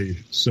 with a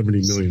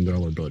 $70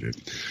 million budget.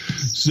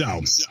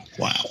 So,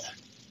 wow.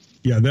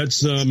 Yeah,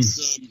 that's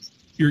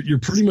you're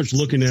pretty much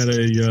looking at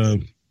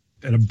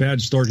a bad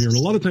start here. And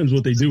a lot of times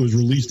what they do is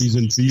release these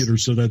in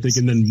theaters so that they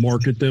can then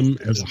market them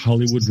as a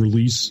Hollywood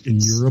release in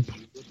Europe.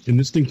 And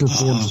this thing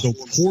performed so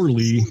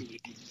poorly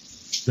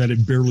that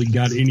it barely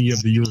got any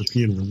of the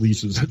European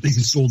releases that they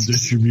sold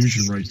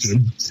distribution rights to.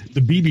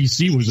 The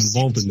BBC was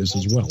involved in this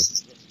as well.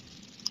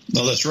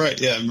 No, that's right.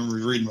 Yeah, I remember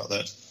reading about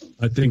that.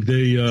 I think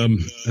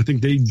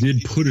they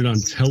did put it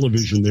on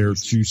television there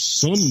to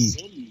some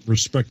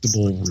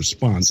respectable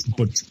response,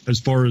 but as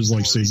far as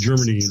like say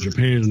Germany and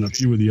Japan and a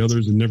few of the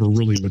others, it never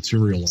really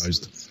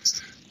materialized.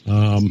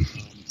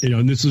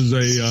 And this is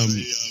a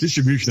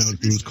distribution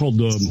outfit. It was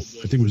called I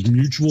think it was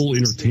Mutual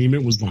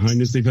Entertainment was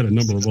behind this. They've had a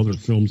number of other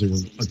films they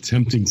were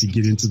attempting to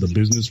get into the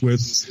business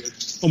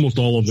with. Almost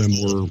all of them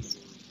were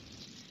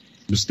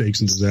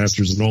mistakes and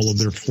disasters, and all of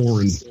their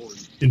foreign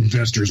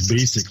investors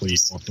basically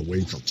walked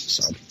away from it.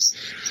 So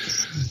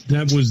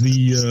that was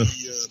the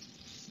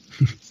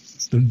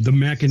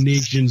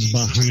machinations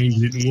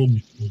behind it, and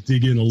we'll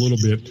dig in a little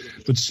bit.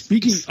 But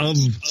speaking of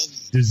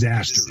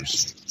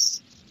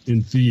disasters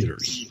in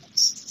theaters,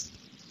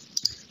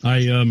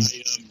 I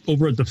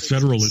over at the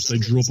Federalist, I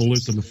drew up a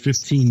list of the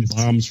 15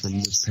 bombs from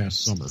this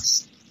past summer.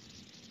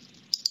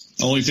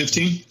 Only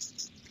 15?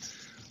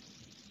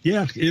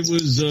 Yeah, it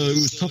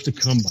was tough to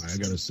come by, I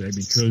gotta say,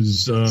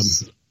 because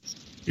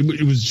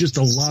it was just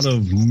a lot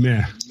of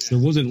meh. There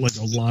wasn't like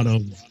a lot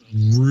of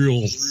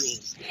real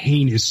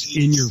heinous,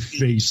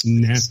 in-your-face,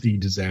 nasty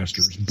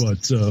disasters.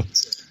 But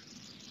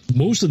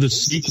most of the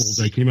sequels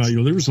that came out,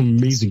 there were some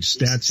amazing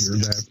stats here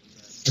that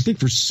I think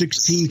for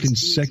 16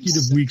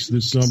 consecutive weeks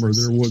this summer,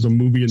 there was a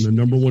movie in the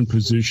number 1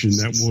 position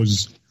that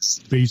was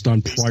based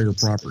on prior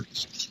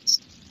properties.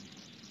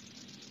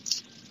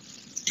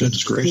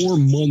 That's great. 4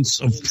 months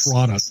of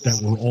product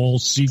that were all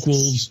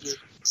sequels,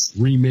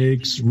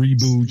 remakes,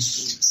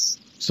 reboots,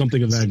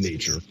 something of that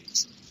nature.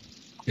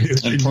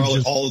 And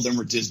probably all of them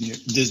were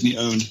Disney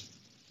owned.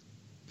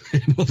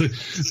 Well,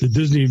 the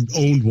Disney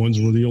owned ones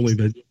were the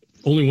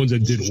only ones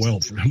that did well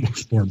for the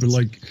most part. But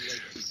like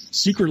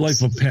Secret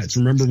Life of Pets,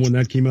 remember when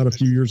that came out a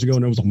few years ago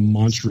and that was a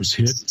monstrous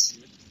hit?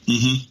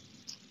 Mm-hmm.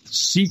 The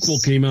sequel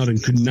came out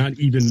and could not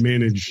even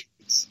manage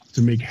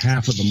to make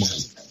half of the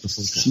money. The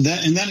first one.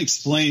 That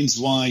explains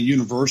why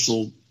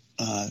Universal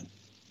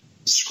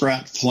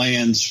scrapped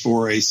plans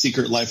for a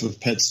Secret Life of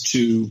Pets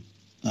 2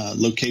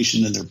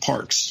 location in their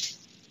parks.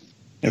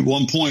 At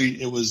one point,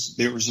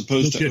 they were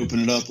supposed to open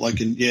it up like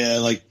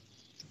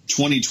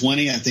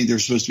 2020. I think there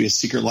was supposed to be a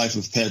Secret Life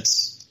of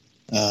Pets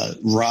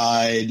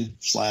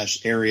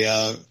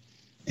ride/area,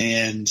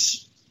 and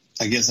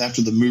I guess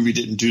after the movie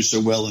didn't do so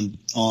well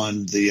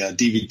on the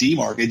DVD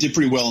market, it did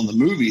pretty well in the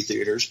movie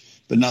theaters,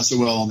 but not so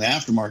well on the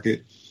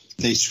aftermarket.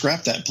 They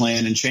scrapped that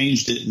plan and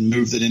changed it and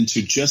moved it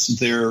into just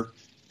their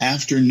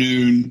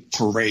afternoon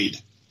parade.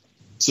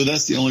 So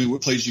that's the only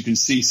place you can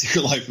see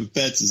Secret Life of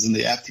Pets is in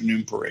the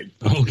afternoon parade.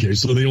 Okay,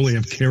 so they only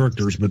have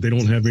characters, but they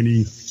don't have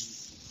any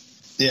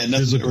nothing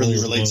physical that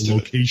really relates to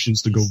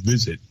locations to go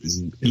visit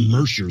and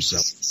immerse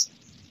yourself.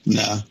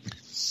 Nah.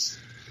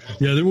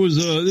 Yeah, there was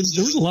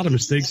a lot of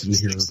mistakes in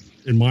here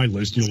in my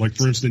list. Like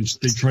for instance,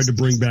 they tried to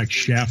bring back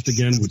Shaft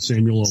again with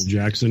Samuel L.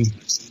 Jackson.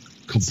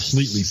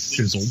 Completely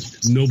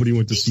fizzled. Nobody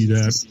went to see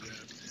that.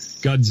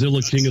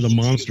 Godzilla King of the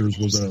Monsters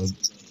was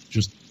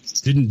just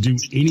didn't do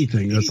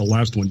anything that the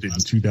last one did in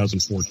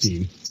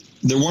 2014.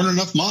 There weren't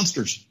enough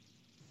monsters.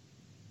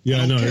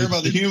 Yeah, I don't care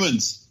about the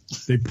humans.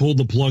 They pulled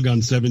the plug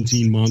on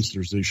 17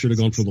 monsters. They should have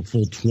gone for the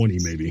full 20,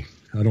 maybe.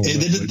 I don't know.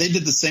 They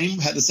had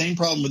the same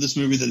problem with this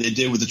movie that they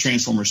did with the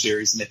Transformers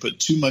series, and they put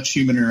too much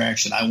human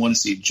interaction. I want to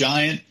see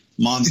giant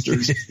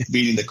monsters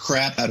beating the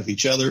crap out of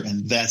each other,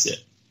 and that's it.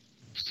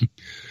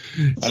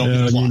 I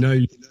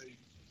don't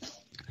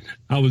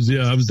I was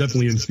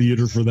definitely in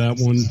theater for that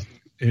one.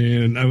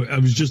 And I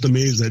was just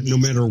amazed that no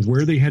matter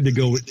where they had to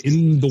go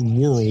in the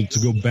world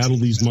to go battle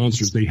these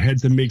monsters, they had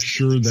to make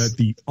sure that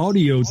the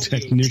audio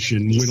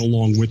technician went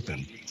along with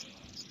them.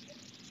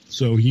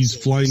 So he's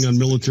flying on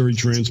military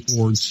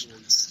transports.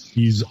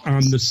 He's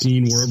on the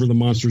scene wherever the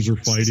monsters are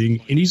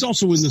fighting. And he's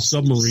also in the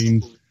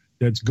submarine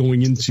that's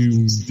going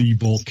into the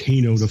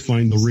volcano to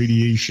find the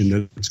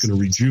radiation that's going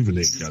to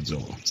rejuvenate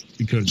Godzilla.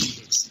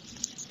 Because,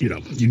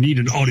 you need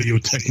an audio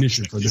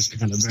technician for this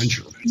kind of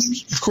venture.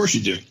 Of course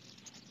you do.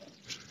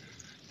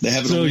 They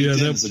have it on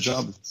LinkedIn as a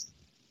job.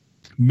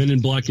 Men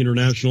in Black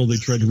International, they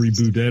tried to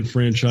reboot that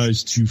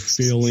franchise to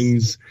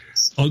failings.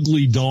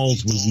 Ugly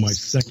Dolls was my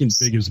second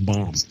biggest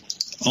bomb.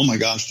 Oh my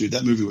gosh, dude,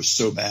 that movie was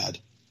so bad.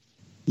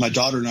 My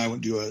daughter and I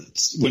went to a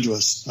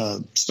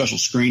special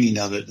screening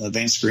of it,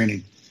 advanced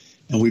screening,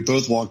 and we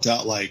both walked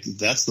out like,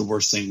 that's the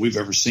worst thing we've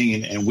ever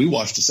seen. And we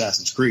watched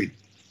Assassin's Creed.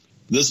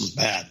 This was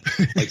bad,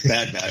 like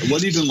bad. It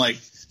wasn't even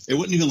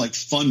like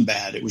fun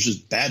bad. It was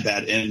just bad.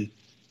 And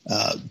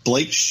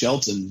Blake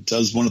Shelton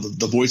does one of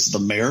the voice of the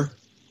mayor.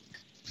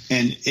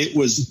 And it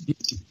was,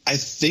 I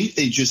think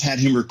they just had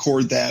him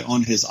record that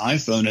on his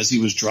iPhone as he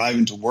was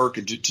driving to work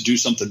and to do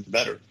something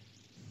better.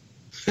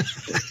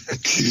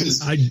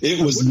 It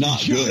was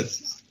not good.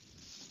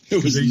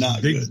 It was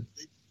not good.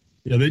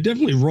 Yeah, they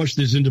definitely rushed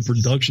this into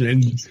production.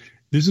 And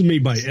this is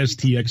made by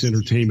STX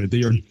Entertainment.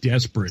 They are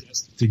desperate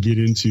to get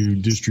into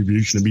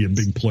distribution and be a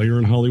big player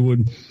in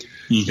Hollywood.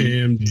 Mm-hmm.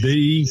 And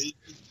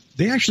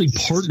they actually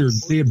partnered.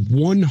 They had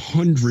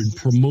 100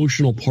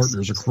 promotional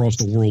partners across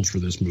the world for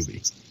this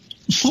movie.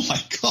 Oh,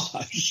 my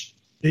gosh.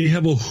 They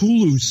have a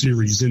Hulu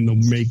series in the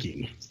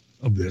making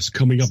of this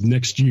coming up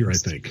next year, I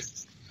think.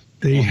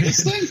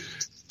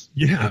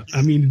 Yeah,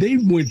 I mean, they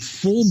went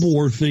full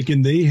bore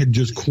thinking they had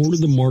just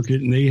cornered the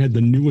market and they had the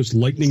newest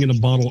lightning in a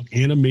bottle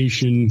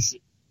animation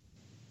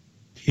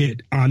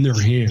hit on their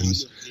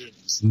hands.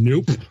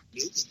 Nope.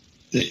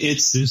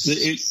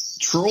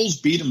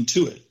 Trolls beat them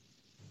to it.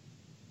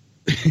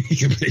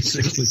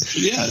 Basically.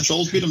 Yeah,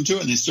 Trolls beat them to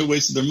it, and they still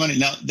wasted their money.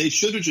 Now, they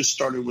should have just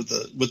started with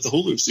the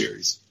Hulu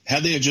series.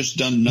 Had they just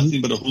done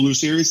nothing but a Hulu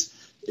series,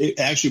 it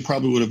actually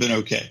probably would have been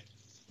okay.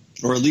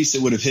 Or at least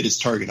it would have hit its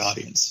target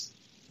audience.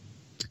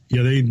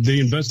 Yeah, they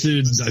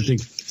invested, I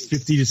think,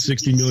 50 to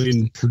 60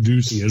 million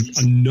producing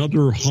it,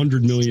 another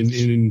 100 million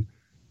in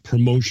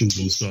promotions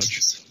and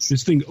such.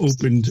 This thing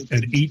opened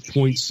at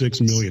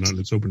 8.6 million on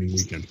its opening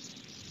weekend.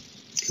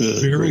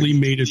 Barely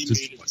made it to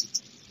 20.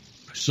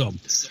 So,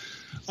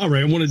 all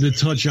right, I wanted to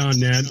touch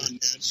on that.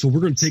 So we're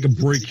going to take a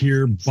break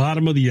here,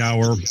 bottom of the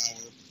hour.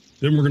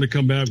 Then we're going to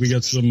come back. We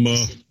got some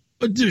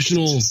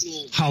additional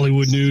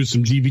Hollywood news,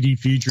 some DVD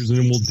features, and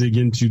then we'll dig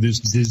into this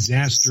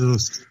disaster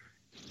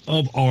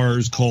of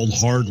ours called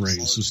Hard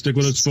Rain. So stick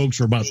with us, folks,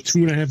 for about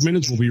 2.5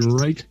 minutes. We'll be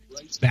right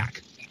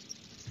back.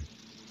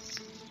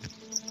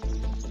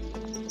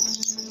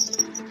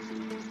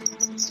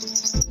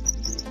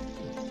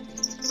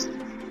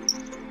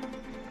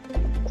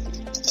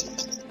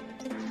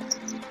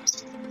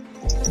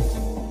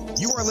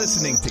 You are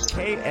listening to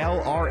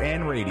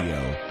KLRN Radio,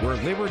 where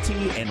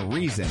liberty and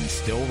reason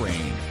still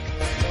reign.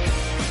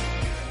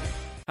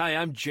 Hi,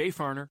 I'm Jay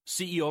Farner,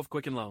 CEO of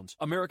Quicken Loans,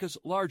 America's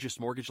largest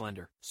mortgage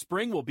lender.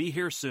 Spring will be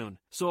here soon,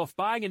 so if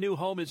buying a new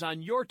home is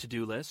on your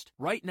to-do list,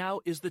 right now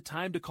is the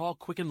time to call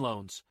Quicken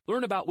Loans.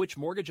 Learn about which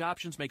mortgage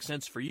options make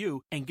sense for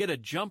you and get a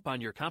jump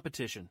on your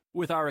competition.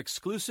 With our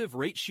exclusive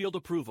Rate Shield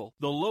approval,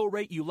 the low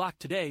rate you lock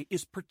today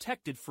is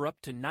protected for up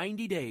to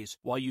 90 days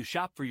while you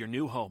shop for your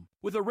new home.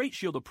 With a Rate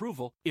Shield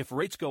approval, if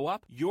rates go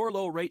up, your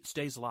low rate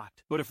stays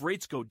locked. But if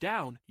rates go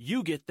down,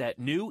 you get that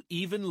new,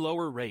 even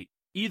lower rate.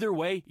 Either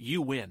way,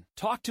 you win.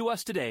 Talk to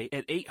us today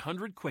at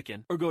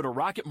 800-QUICKEN or go to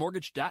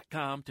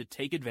rocketmortgage.com to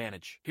take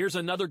advantage. Here's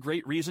another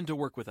great reason to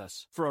work with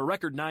us. For a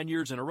record 9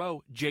 years in a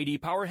row, J.D.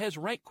 Power has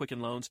ranked Quicken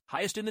Loans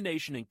highest in the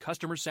nation in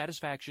customer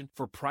satisfaction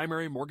for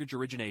primary mortgage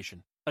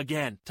origination.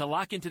 Again, to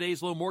lock in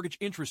today's low mortgage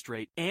interest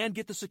rate and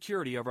get the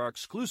security of our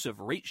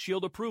exclusive Rate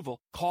Shield approval,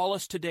 call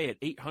us today at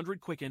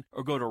 800-QUICKEN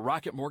or go to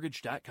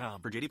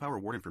rocketmortgage.com. For J.D. Power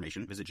award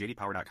information, visit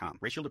jdpower.com.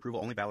 Rate Shield approval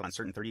only valid on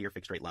certain 30-year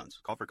fixed-rate loans.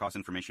 Call for cost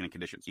information and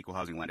conditions. Equal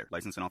housing lender.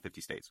 License in all 50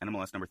 states.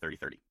 NMLS number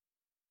 3030.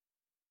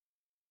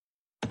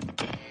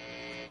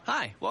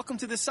 Hi, welcome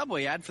to the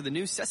Subway ad for the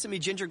new Sesame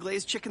Ginger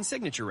Glazed Chicken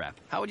Signature Wrap.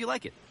 How would you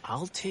like it?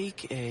 I'll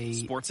take a...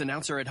 Sports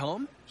announcer at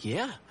home?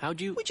 Yeah, how'd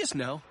you... We just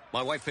know.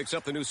 My wife picks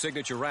up the new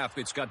signature wrap.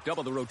 It's got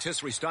double the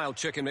rotisserie-style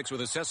chicken mixed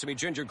with a sesame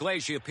ginger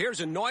glaze. She appears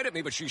annoyed at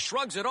me, but she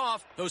shrugs it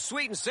off. Those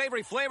sweet and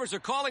savory flavors are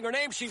calling her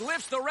name. She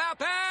lifts the wrap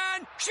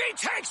and she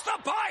takes the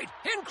bite!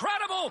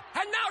 Incredible!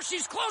 And now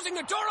she's closing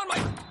the door on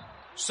my...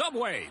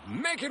 Subway,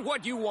 make it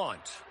what you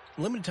want.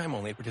 Limited time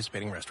only at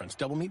participating restaurants.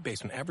 Double meat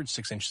basement, average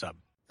 6-inch sub.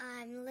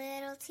 I'm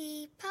little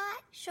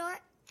teapot,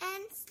 short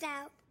and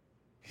stout.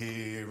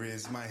 Here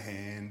is my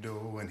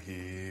handle and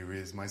here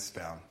is my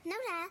spout. No,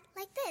 Dad,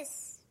 like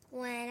this.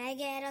 When I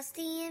get all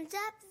steamed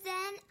up,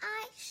 then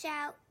I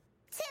shout,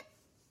 tip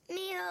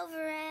me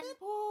over and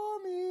pour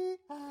me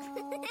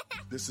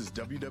out. This is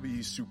WWE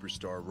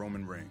superstar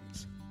Roman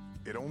Reigns.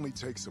 It only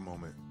takes a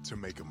moment to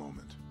make a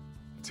moment.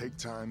 Take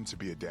time to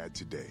be a dad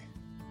today.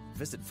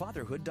 Visit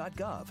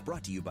fatherhood.gov,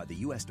 brought to you by the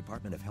U.S.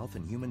 Department of Health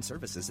and Human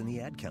Services and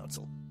the Ad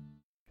Council.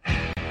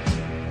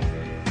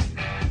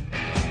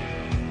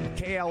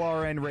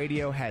 KLRN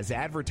Radio has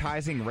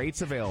advertising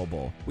rates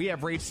available. We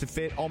have rates to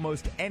fit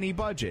almost any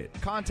budget.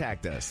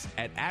 Contact us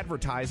at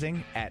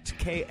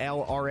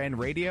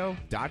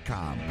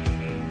advertising@klrnradio.com.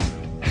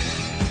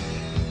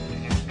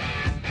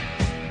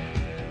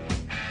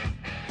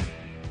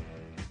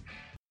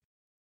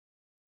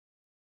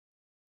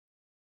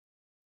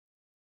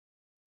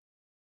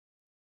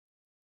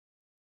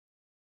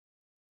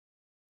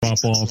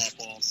 Drop off,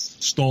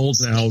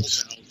 stalls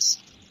out,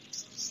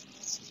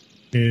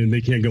 and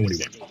they can't go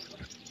anywhere.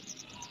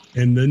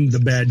 And then the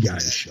bad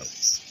guys show,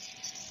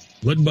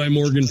 led by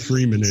Morgan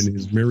Freeman and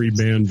his merry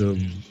band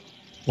of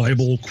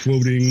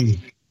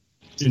Bible-quoting,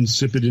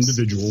 insipid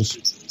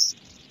individuals.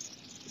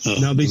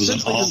 Now, they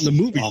said later in the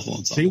movie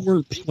they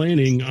weren't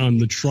planning on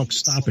the truck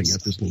stopping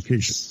at this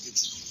location.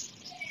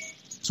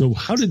 So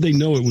how did they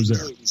know it was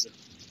there?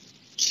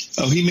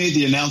 Oh, he made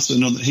the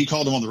announcement. He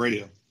called him on the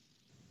radio.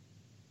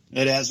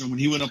 Ed Asner, when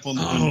he went up on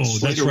the on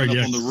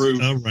the roof,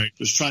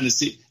 was trying to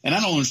see, and I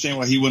don't understand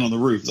why he went on the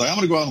roof. He's like, I'm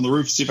going to go out on the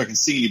roof and see if I can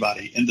see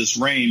anybody in this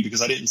rain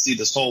because I didn't see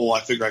this hole.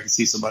 I figure I can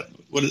see somebody.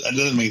 That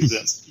doesn't make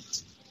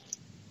sense.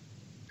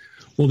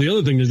 Well, the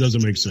other thing that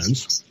doesn't make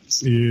sense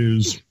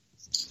is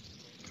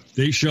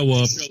they show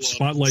up,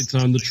 spotlights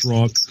on the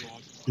truck,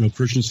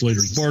 Christian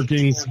Slater's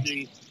barking.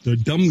 The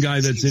dumb guy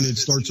that's in it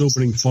starts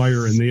opening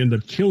fire, and they end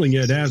up killing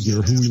Ed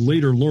Asner, who we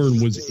later learn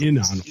was in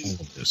on all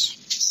of this.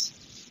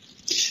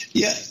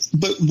 Yeah,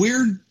 but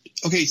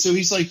okay, so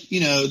he's like,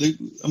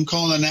 I'm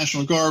calling the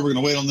National Guard. We're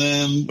going to wait on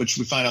them, which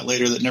we find out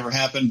later that never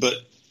happened. But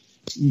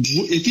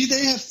if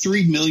they have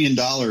 $3 million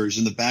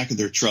in the back of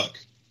their truck,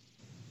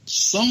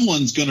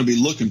 someone's going to be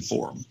looking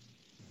for them.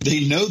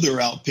 They know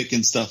they're out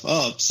picking stuff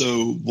up.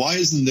 So why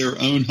isn't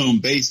their own home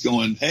base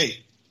going,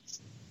 hey,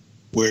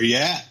 where you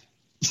at?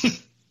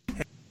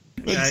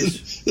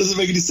 Guys, doesn't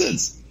make any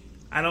sense.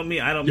 I don't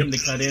mean to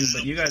cut in,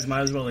 but you guys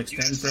might as well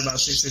extend for about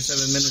 6 or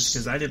 7 minutes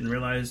because I didn't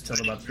realize till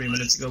about 3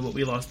 minutes ago, but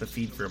we lost the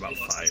feed for about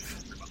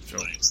 5. So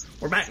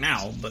we're back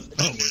now, but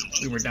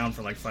we were down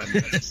for like 5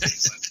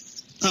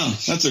 minutes. Oh,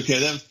 that's okay.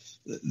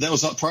 That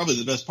was probably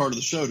the best part of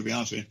the show, to be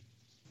honest with you.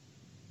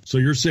 So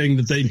you're saying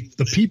that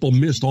the people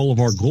missed all of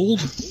our gold?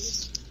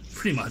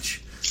 Pretty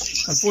much.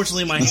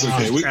 Unfortunately, my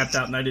hand was crapped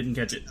out and I didn't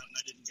catch it.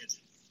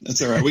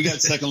 That's all right. We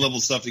got second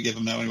level stuff to give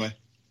them now anyway.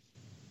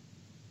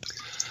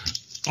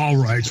 All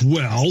right,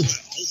 well,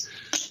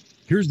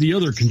 here's the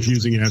other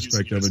confusing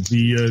aspect of it.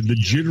 The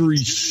jittery,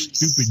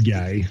 stupid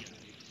guy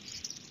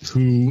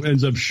who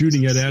ends up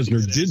shooting at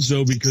Asner did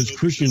so because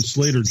Christian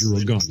Slater drew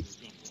a gun.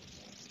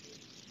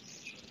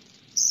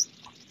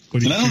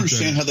 But I don't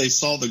understand how they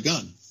saw the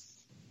gun.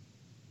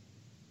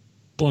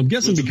 Well, I'm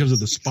guessing because of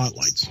the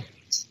spotlights.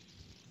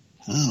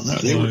 Oh, no,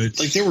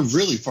 they were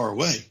really far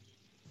away.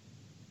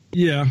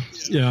 Yeah,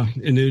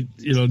 and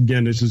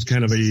again, this is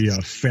kind of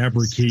a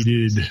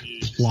fabricated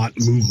plot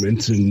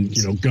movement, and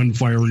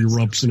gunfire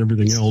erupts and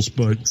everything else.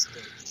 But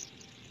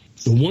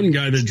the one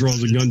guy that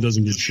draws a gun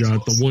doesn't get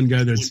shot. The one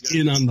guy that's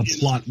in on the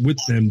plot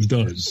with them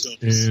does.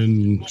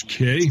 And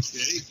it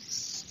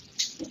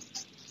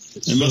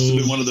must have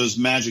been one of those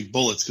magic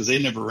bullets because they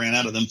never ran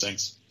out of them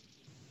things.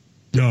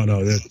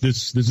 No,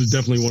 this is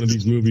definitely one of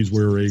these movies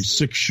where a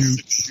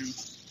 6-shoot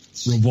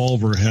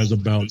revolver has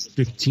about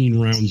 15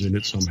 rounds in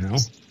it somehow.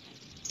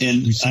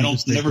 And I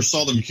never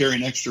saw them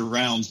carrying extra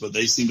rounds, but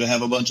they seem to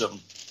have a bunch of them.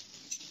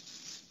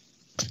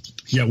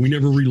 Yeah, we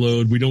never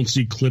reload. We don't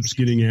see clips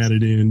getting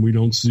added in. We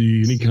don't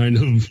see any kind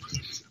of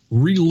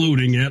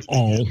reloading at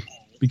all,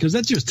 because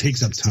that just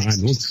takes up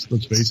time. Let's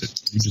face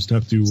it. You just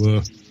have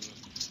to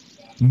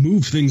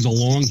move things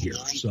along here.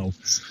 So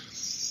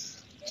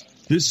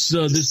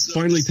this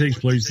finally takes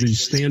place. The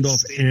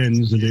standoff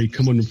ends, and they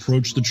come and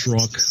approach the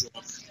truck.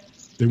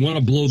 They want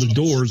to blow the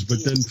doors,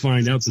 but then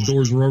find out the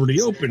doors were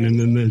already open, and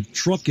then the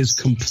truck is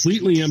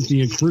completely empty,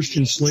 and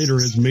Christian Slater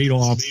has made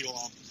off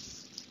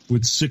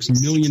with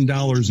 $6 million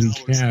in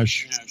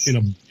cash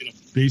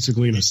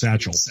basically in a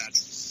satchel.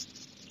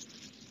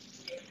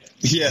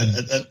 Yeah,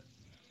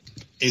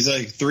 he's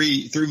like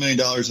 $3 million.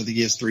 I think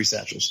he has 3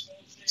 satchels,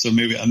 so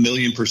maybe $1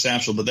 million per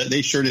satchel. But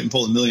they sure didn't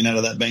pull $1 million out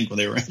of that bank when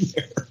they were in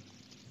there.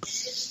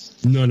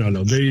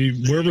 No. They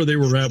wherever they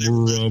were at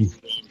were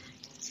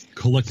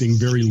collecting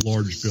very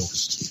large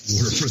bills in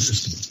order for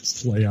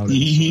this to play out.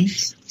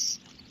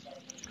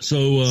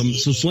 So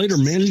Slater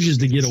manages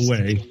to get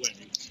away,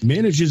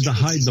 manages to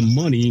hide the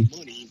money,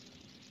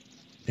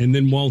 and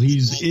then while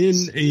he's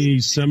in a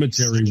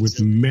cemetery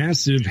with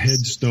massive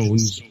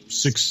headstones,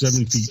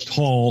 6-7 feet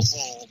tall,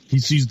 he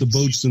sees the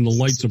boats and the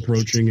lights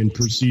approaching and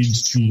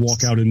proceeds to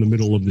walk out in the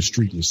middle of the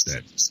street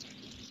instead.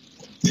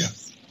 Yeah.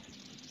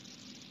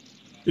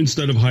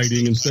 Instead of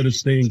hiding, instead of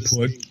staying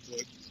put.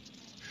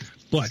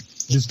 But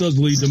this does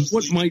lead to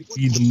what might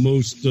be the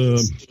most...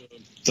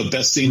 the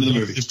best scene in the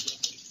movie.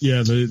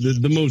 Yeah,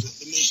 the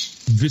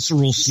most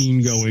visceral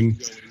scene going,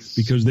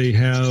 because they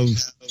have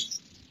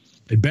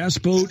a bass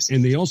boat,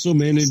 and they also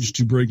manage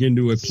to break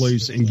into a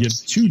place and get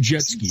 2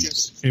 jet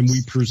skis. And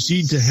we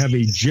proceed to have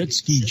a jet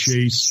ski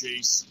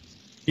chase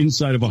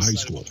inside of a high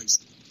school.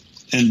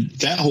 And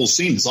that whole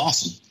scene is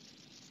awesome.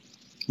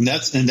 And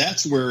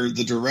that's where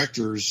the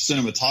director's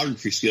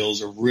cinematography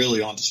skills are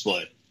really on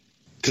display.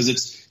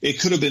 Because it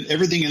could have been,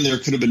 everything in there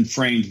could have been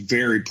framed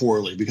very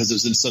poorly because it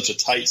was in such a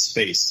tight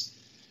space.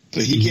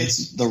 But he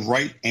gets the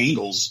right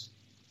angles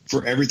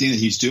for everything that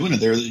he's doing in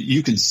there.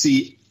 You can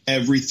see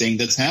everything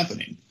that's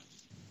happening.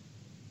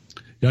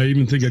 Yeah, I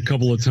even think a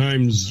couple of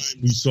times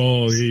we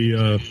saw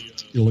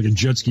like a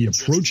jet ski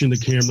approaching the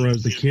camera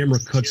as the camera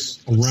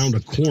cuts around a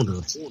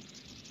corner.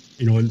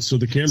 And so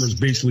the camera's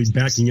basically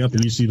backing up,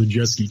 and you see the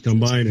jet ski come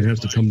by, and it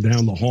has to come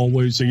down the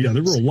hallway. So, yeah,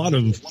 there were a lot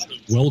of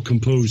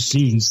well-composed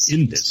scenes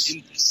in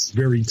this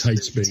very tight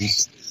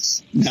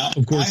space. Now,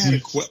 of course,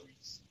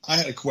 I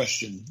had a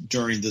question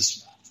during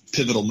this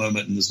pivotal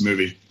moment in this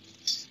movie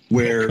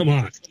where... Come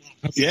on.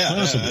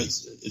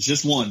 It's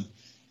just one.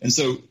 And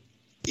so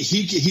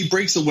he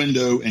breaks a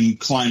window and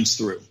climbs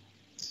through.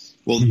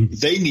 Well,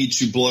 they need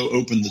to blow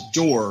open the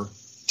door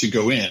to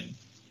go in.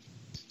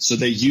 So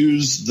they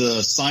use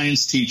the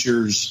science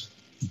teacher's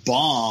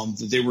bomb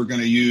that they were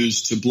going to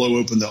use to blow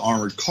open the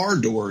armored car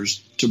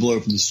doors to blow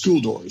open the school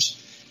doors.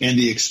 And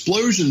the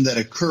explosion that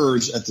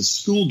occurs at the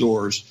school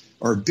doors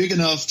are big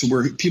enough to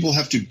where people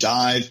have to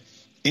dive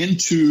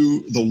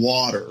into the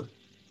water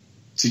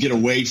to get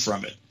away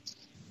from it.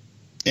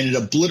 And it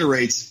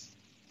obliterates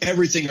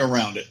everything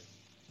around it.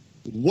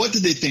 What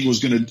did they think it was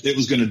going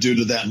to do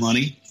to that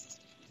money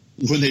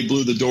when they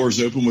blew the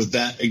doors open with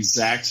that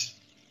exact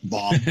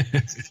bomb?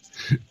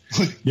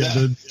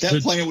 That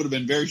plan would have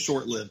been very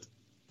short-lived.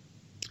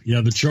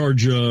 Yeah, the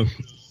charge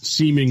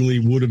seemingly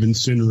would have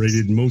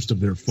incinerated most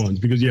of their funds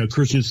because,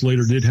 Christian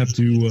Slater did have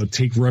to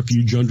take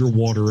refuge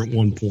underwater at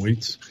one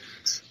point.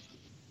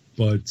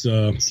 But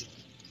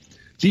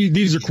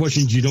these are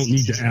questions you don't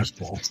need to ask,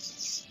 Paul.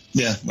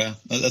 Yeah, well,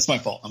 that's my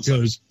fault. I'm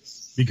sorry.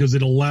 Because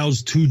it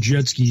allows 2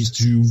 jet skis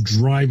to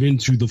drive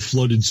into the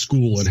flooded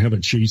school and have a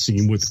chase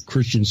scene with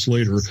Christian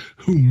Slater,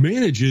 who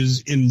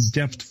manages in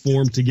deft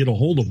form to get a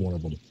hold of one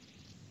of them.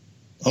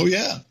 Oh,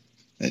 yeah.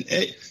 And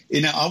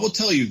now, I will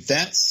tell you,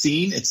 that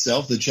scene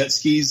itself, the jet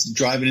skis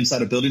driving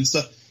inside a building and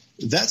stuff,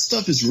 that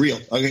stuff is real.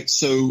 Okay,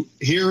 so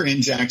here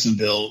in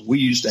Jacksonville, we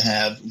used to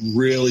have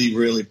really,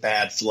 really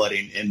bad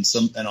flooding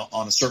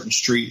on a certain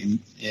street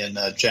in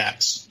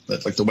Jacks,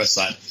 like the west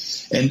side.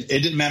 And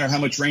it didn't matter how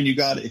much rain you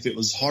got. If it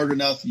was hard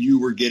enough, you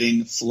were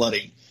getting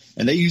flooding.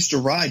 And they used to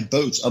ride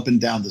boats up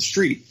and down the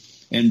street.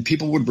 And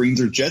people would bring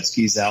their jet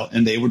skis out,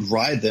 and they would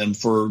ride them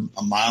for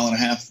 1.5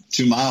 miles,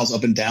 2 miles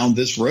up and down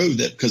this road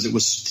because it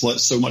was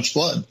so much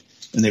flood.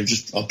 And they were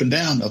just up and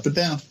down, up and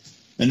down.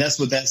 And that's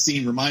what that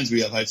scene reminds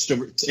me of. This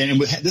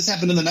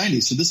happened in the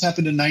 90s. So this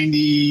happened in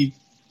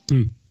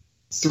 92,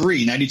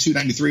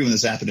 93 when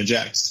this happened in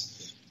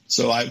Jacks.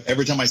 So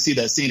every time I see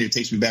that scene, it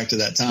takes me back to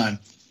that time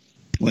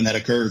when that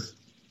occurred.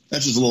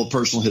 That's just a little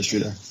personal history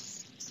there.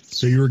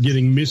 So you were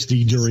getting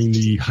misty during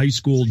the high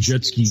school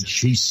jet ski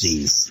chase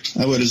scene.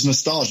 I would. It's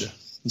nostalgia.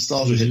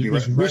 Nostalgia hit me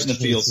right in the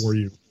feels. For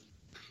you.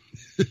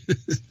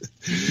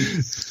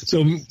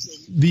 So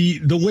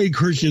the way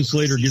Christian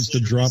Slater gets the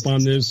drop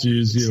on this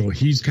is,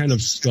 he's kind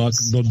of stuck.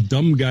 The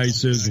dumb guy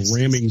says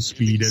ramming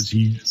speed as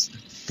he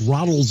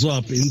throttles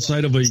up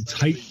inside of a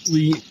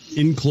tightly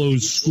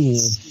enclosed school.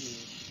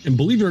 And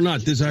believe it or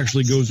not, this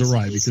actually goes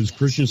awry because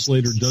Christian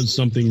Slater does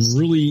something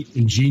really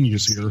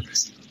ingenious here.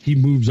 He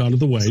moves out of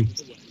the way.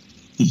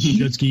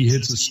 Jet ski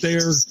hits a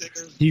stair.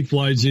 He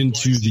flies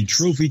into the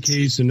trophy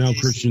case, and now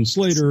Christian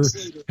Slater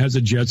has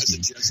a jet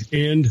ski.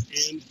 And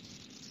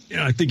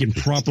I think in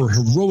proper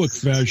heroic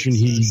fashion,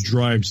 he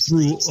drives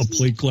through a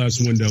plate glass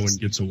window and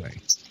gets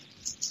away.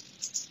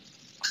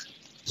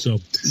 So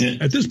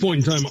at this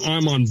point in time,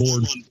 I'm on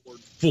board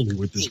fully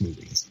with this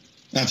movie.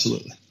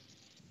 Absolutely.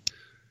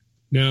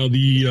 Now,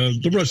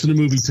 the rest of the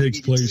movie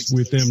takes place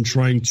with them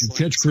trying to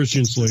catch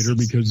Christian Slater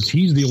because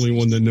he's the only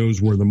one that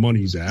knows where the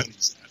money's at.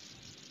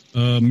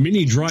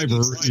 Minnie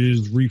Driver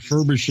is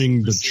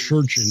refurbishing the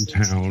church in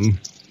town.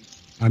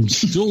 I'm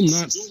still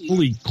not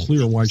fully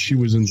clear why she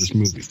was in this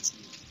movie.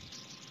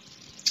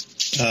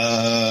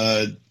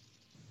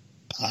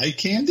 Eye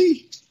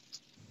candy?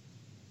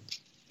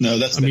 No,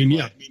 that's...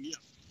 yeah.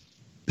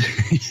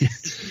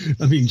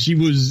 I mean, she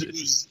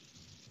was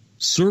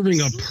serving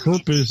a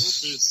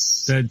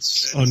purpose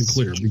that's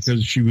unclear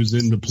because she was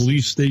in the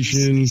police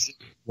station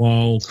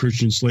while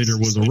Christian Slater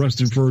was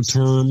arrested for a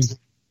term.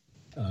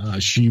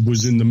 She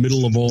was in the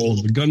middle of all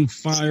of the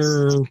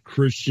gunfire.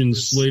 Christian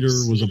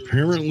Slater was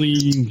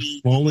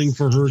apparently falling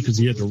for her because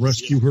he had to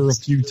rescue her a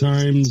few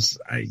times,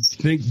 I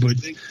think. But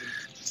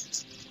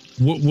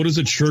what does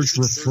a church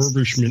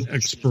refurbishment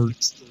expert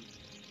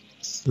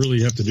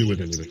really have to do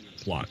with anything?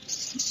 Plot.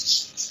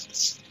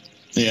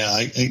 Yeah,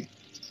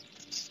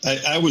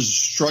 I was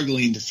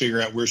struggling to figure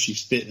out where she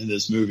fit in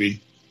this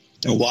movie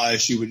and why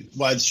she would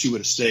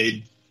have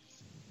stayed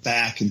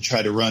back and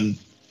try to run.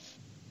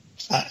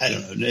 I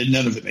don't know.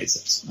 None of it made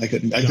sense. I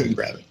couldn't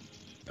grab it.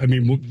 I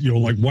mean,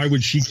 why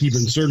would she keep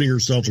inserting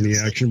herself in the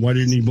action? Why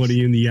did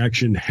anybody in the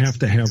action have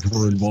to have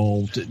her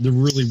involved? There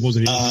really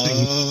wasn't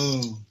anything.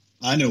 Oh,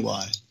 I know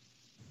why.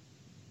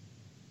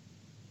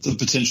 The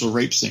potential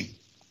rape scene.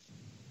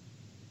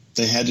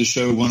 They had to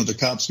show one of the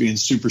cops being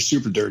super,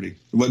 super dirty.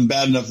 It wasn't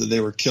bad enough that they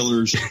were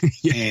killers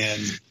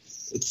and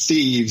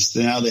thieves.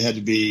 Now they had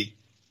to be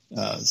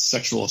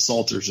sexual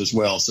assaulters as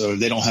well. So if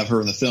they don't have her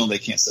in the film, they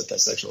can't set that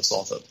sexual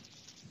assault up.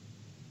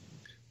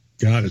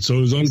 Got it. So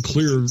it was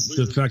unclear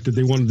the fact that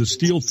they wanted to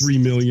steal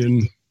 $3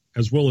 million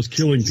as well as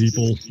killing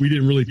people. We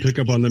didn't really pick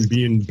up on them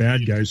being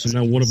bad guys. So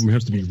now one of them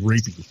has to be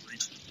raping.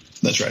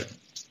 That's right.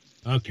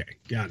 Okay.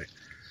 Got it.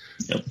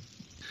 Yep.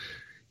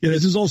 Yeah.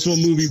 This is also a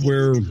movie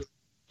where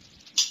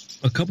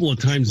a couple of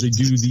times they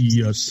do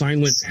the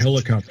silent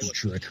helicopter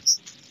trick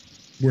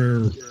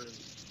where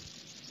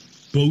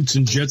boats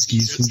and jet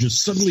skis can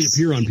just suddenly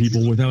appear on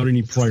people without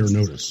any prior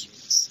notice.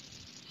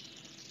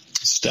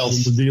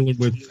 Stealth. We're dealing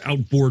with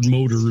outboard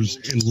motors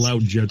and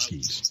loud jet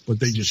skis, but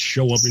they just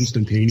show up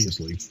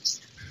instantaneously.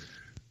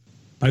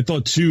 I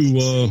thought,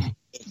 too,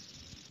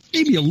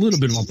 maybe a little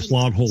bit of a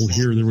plot hole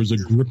here. There was a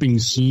gripping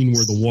scene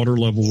where the water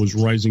level was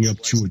rising up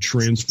to a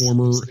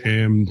transformer,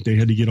 and they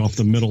had to get off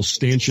the metal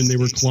stanchion they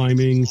were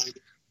climbing.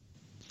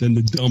 Then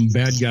the dumb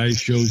bad guy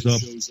shows up.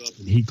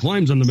 And he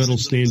climbs on the metal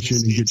stanchion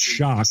and gets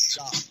shocked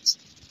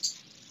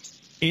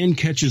and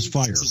catches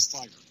fire.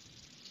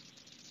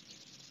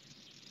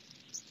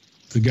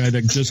 The guy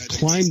that just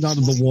climbed out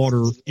of the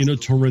water in a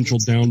torrential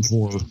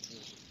downpour.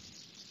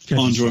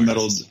 Onto a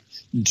metal.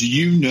 Do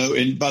you know,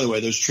 and by the way,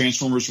 those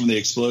transformers, when they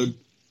explode,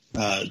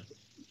 they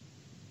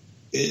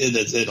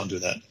don't do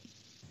that.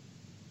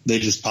 They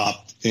just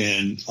pop,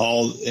 and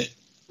all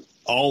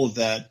of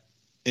that.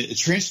 A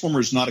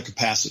transformer is not a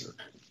capacitor.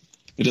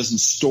 It doesn't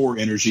store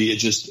energy. It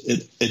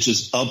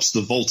just ups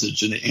the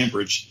voltage and the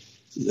amperage.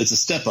 It's a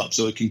step up,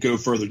 so it can go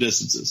further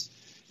distances.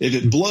 If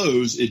it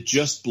blows, it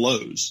just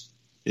blows.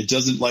 It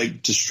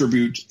doesn't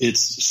distribute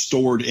its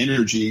stored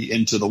energy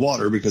into the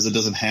water because it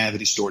doesn't have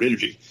any stored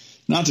energy.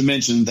 Not to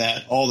mention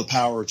that all the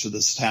power to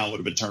this town would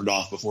have been turned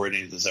off before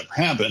any of this ever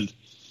happened.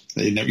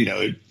 They never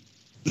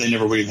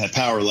would even have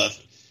power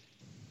left.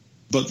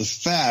 But the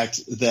fact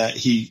that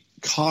he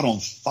caught on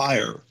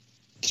fire,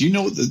 do you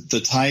know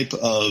the type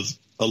of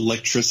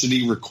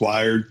electricity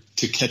required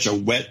to catch a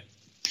wet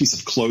piece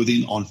of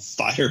clothing on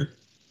fire?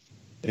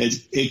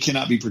 It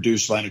cannot be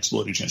produced by an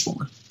exploding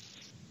transformer.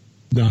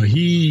 No,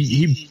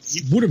 he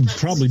would have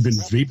probably been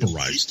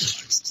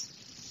vaporized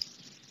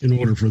in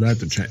order for that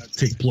to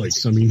take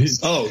place. I mean,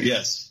 oh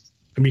yes.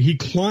 I mean, he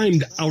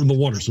climbed out of the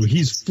water, so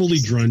he's fully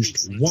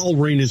drenched while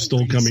rain is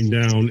still coming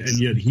down, and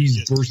yet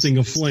he's bursting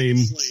a flame.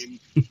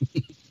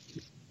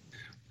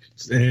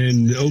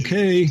 And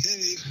okay.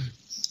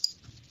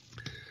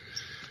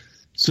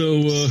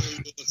 So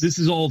this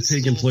is all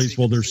taking place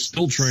while they're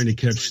still trying to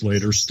catch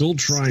Slater, still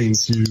trying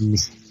to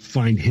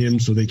find him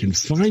so they can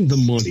find the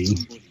money.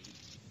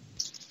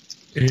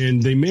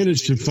 And they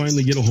managed to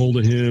finally get a hold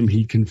of him.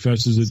 He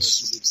confesses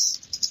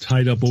it's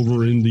tied up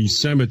over in the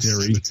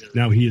cemetery.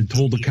 Now, he had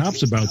told the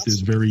cops about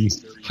this very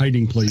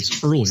hiding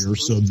place earlier,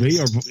 so they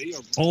are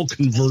all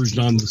converged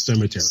on the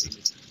cemetery.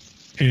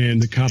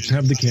 And the cops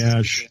have the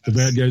cash. The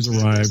bad guys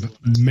arrive.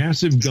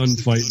 Massive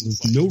gunfight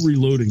with no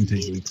reloading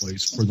taking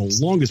place for the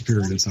longest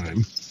period of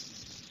time.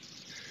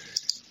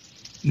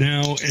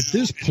 Now, at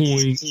this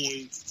point,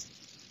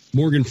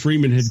 Morgan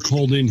Freeman had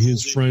called in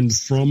his friend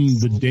from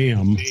the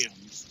dam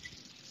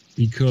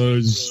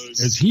because,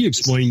 as he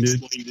explained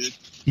it,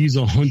 he's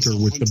a hunter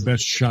with the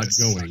best shot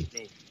going.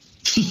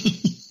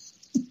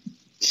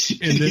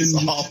 And then,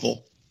 he's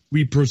awful.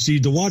 We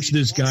proceed to watch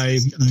this guy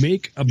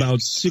make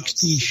about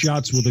 60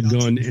 shots with a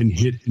gun and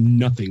hit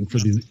nothing for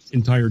the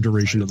entire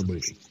duration of the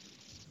movie.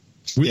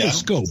 With a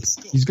scope.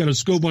 He's got a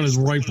scope on his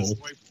rifle.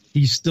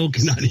 He still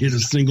cannot hit a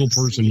single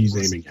person he's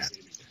aiming at.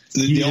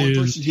 The only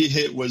person he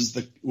hit was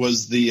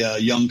the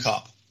young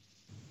cop.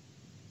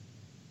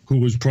 Who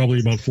was probably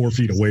about 4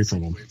 feet away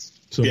from him.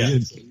 So,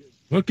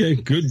 okay,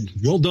 good.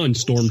 Well done,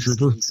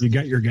 Stormtrooper. You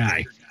got your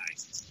guy.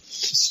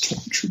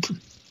 Stormtrooper.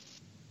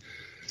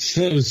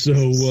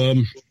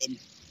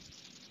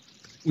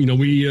 We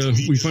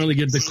finally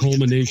get the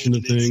culmination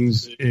of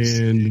things,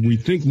 and we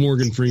think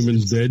Morgan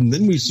Freeman's dead, and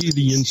then we see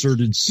the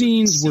inserted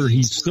scenes where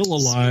he's still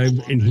alive,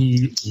 and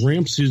he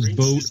ramps his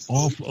boat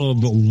off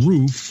of a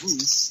roof,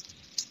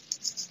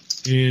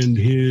 and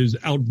his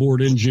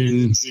outboard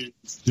engine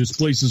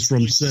displaces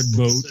from said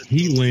boat.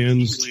 He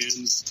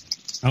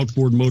lands.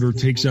 Outboard motor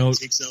takes out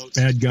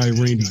bad guy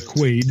Randy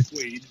Quaid,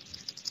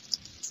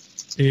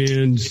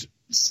 and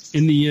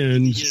in the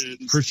end,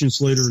 Christian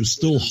Slater is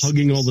still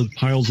hugging all the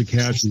piles of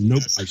cash. And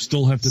nope, I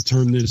still have to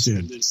turn this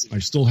in. I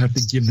still have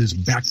to give this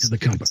back to the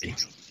company.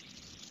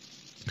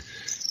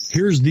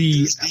 Here's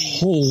the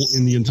hole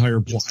in the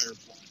entire plot.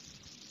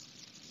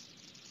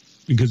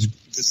 Because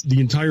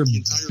the entire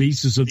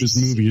basis of this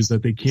movie is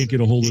that they can't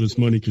get a hold of this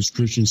money because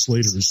Christian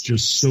Slater is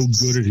just so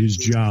good at his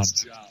job.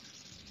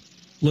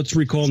 Let's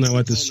recall now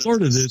at the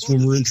start of this,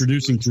 when we're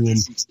introducing to him,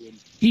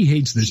 he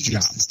hates this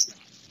job.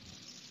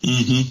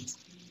 Mm-hmm.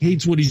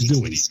 Hates what he's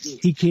doing.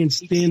 He can't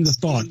stand the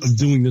thought of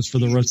doing this for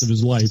the rest of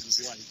his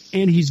life.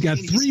 And he's got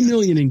 $3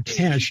 million in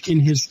cash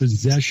in his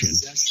possession.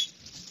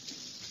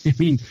 I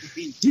mean,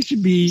 he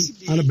should be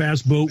on a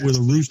bass boat with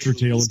a rooster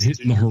tail and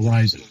hitting the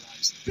horizon,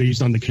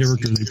 based on the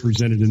character they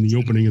presented in the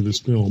opening of this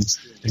film.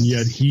 And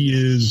yet he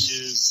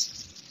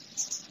is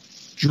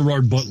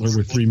Gerard Butler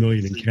with $3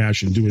 million in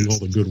cash and doing all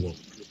the good work.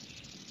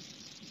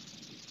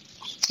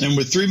 And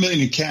with $3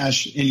 million in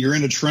cash, and you're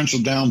in a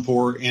torrential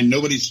downpour, and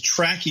nobody's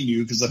tracking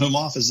you because the home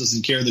office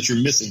doesn't care that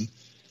you're missing,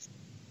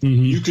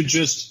 you could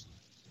just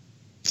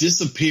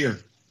disappear.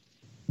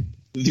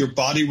 Your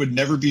body would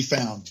never be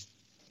found.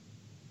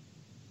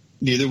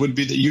 Neither would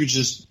be that you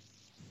just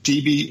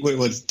DB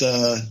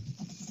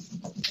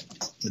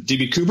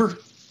Cooper,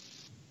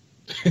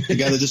 the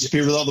guy that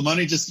disappeared with all the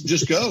money.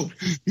 Just go.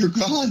 You're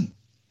gone.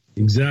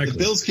 Exactly. The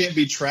bills can't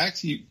be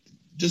tracked. You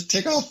just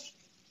take off.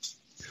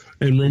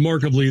 And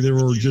remarkably, there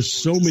were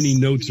just so many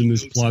notes in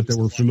this plot that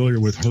were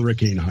familiar with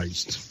Hurricane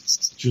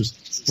Heist.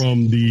 Just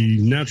from the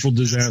natural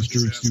disaster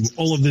to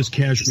all of this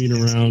cash being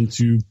around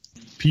to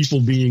people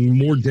being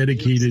more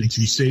dedicated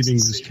to saving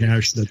this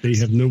cash that they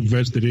have no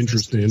vested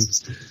interest in,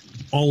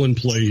 all in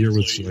play here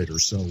with Slater.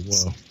 So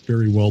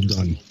very well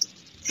done.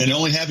 And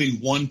only having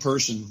one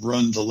person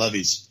run the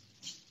levees.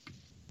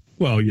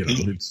 Well,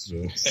 it's...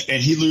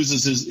 and he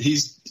loses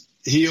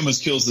he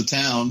almost kills the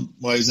town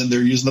while he's in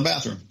there using the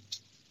bathroom.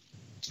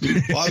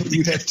 Why would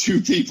you have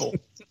two people?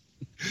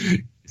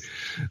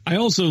 I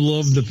also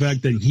love the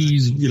fact that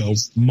he's,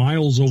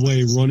 miles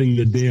away running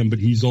the dam, but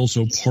he's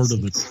also part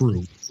of the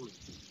crew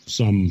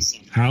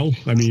somehow.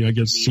 I mean, I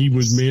guess he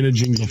was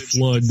managing the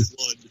flood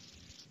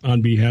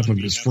on behalf of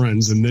his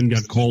friends and then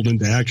got called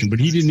into action, but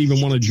he didn't even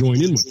want to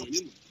join in with them.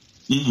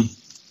 Mm-mm.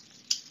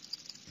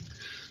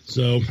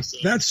 So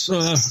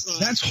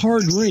that's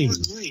hard rain.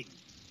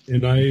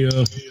 And I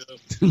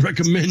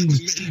recommend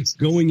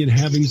going and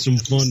having some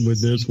fun with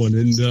this one.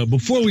 And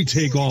before we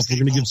take off, we're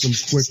going to give some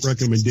quick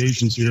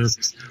recommendations here.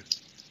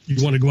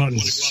 You want to go out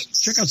and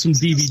check out some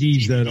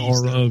DVDs that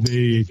are of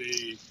a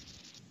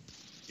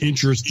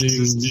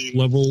interesting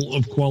level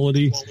of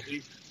quality.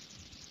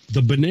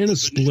 The Banana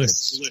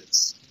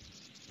Splits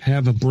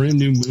have a brand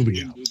new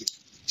movie out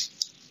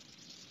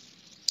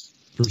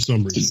for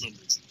some reason.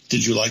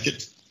 Did you like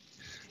it?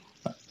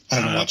 I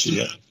haven't watched it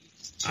yet.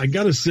 I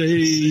gotta say,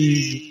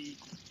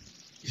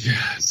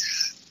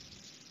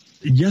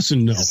 yes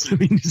and no. I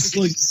mean, it's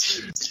like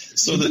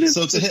so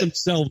it's a hit.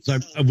 Themselves,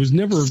 I was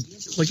never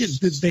like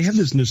it. They have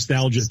this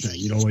nostalgia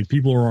thing, like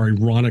people are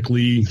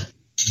ironically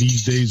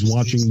these days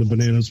watching the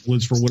Banana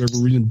Splits for whatever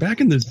reason.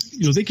 Back in the,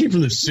 they came from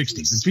the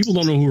 '60s. If people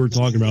don't know who we're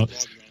talking about,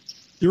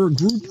 they're a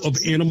group of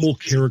animal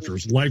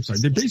characters,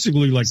 life-size. They're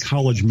basically like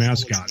college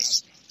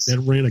mascots that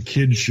ran a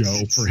kids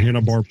show for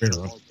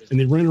Hanna-Barbera. And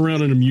they ran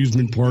around an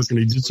amusement park and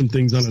they did some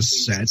things on a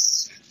set,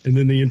 and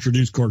then they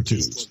introduced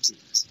cartoons.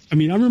 I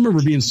mean, I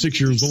remember being 6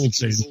 years old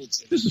saying,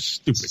 this is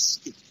stupid.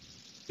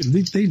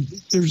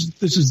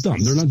 This is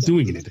dumb. They're not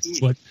doing anything.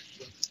 But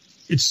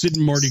it's Sid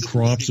and Marty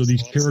Krofft, so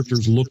these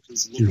characters look,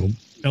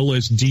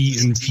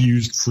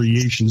 LSD-infused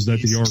creations that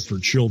they are for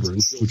children,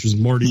 which is Sid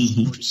and Marty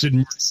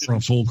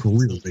Krofft's whole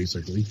career,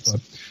 basically.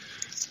 But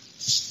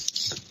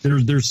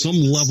there's some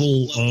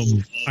level of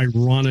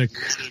ironic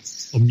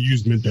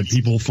amusement that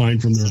people find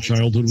from their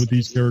childhood with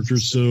these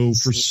characters. So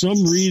for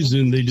some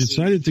reason, they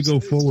decided to go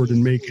forward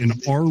and make an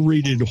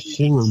R-rated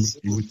horror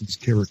movie with these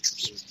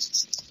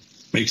characters.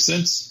 Makes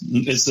sense.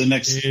 It's the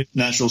next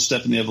natural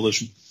step in the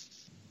evolution.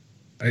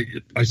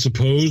 I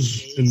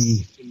suppose,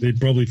 and they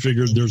probably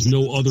figured there's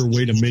no other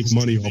way to make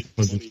money off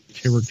of the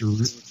character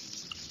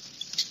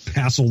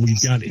hassle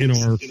we've got in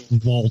our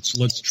vaults.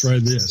 Let's try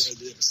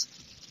this.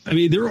 I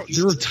mean, there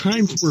are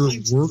times where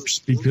it works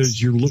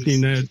because you're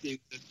looking at,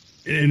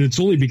 and it's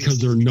only because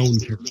they're known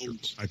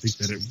characters. I think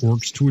that it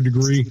works to a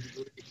degree,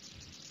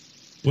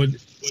 but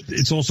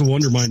it's also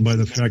undermined by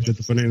the fact that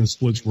the banana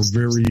splits were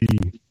very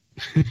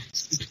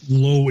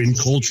low in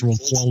cultural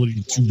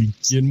quality to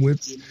begin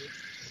with.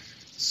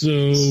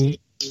 So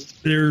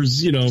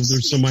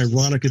there's some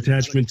ironic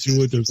attachment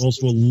to it. There's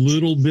also a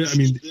little bit, I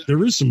mean,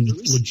 there is some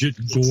legit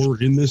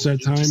gore in this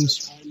at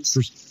times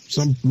for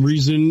some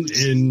reason,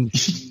 and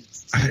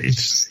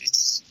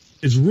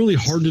it's really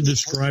hard to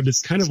describe.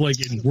 It's kind of like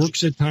it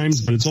works at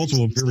times, but it's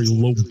also a very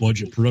low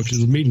budget production.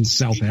 It was made in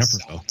South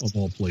Africa, of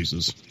all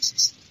places.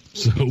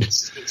 So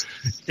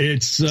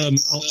it's,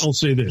 I'll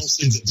say this,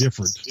 it's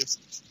different.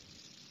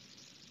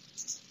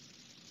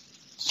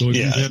 So if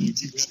you have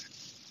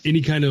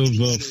any kind of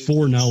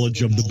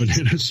foreknowledge of the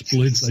banana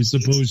splits, I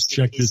suppose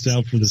check this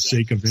out for the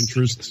sake of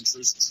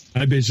interest.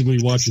 I basically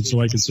watch it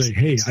so I can say,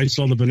 hey, I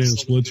saw the banana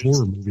splits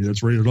horror movie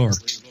that's rated R.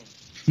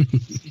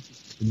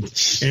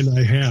 And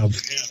I have.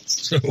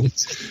 So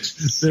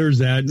there's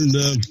that. And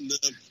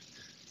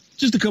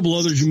just a couple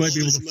others you might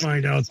be able to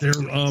find out there.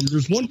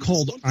 There's one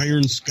called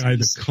Iron Sky,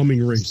 The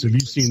Coming Race. Have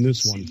you seen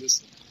this one?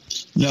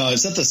 No,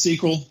 is that the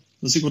sequel?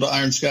 The sequel to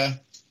Iron Sky?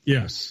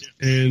 Yes.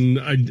 And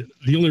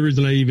the only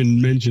reason I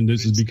even mentioned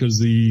this is because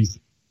the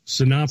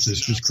synopsis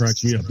just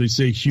cracks me up. They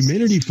say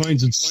humanity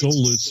finds its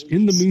solace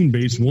in the moon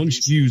base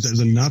once used as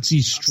a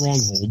Nazi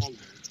stronghold.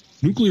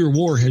 Nuclear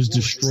war has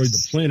destroyed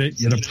the planet,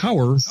 yet a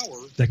power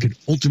that could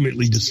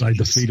ultimately decide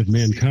the fate of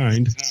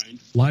mankind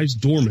lies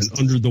dormant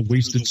under the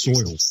wasted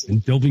soil.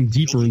 And delving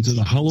deeper into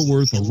the hollow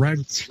earth, a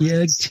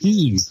ragtag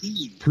team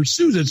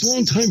pursues its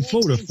longtime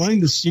foe to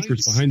find the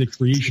secrets behind the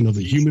creation of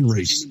the human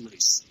race.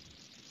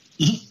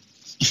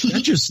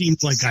 That just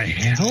seems like a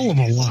hell of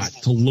a lot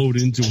to load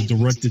into a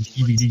directed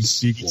DVD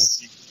sequel.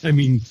 I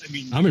mean,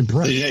 I'm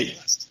impressed. Hey,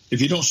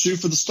 if you don't shoot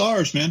for the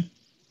stars, man,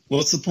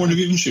 what's the point of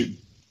even shooting?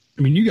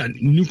 I mean, you got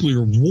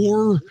nuclear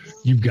war,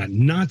 you've got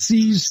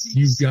Nazis,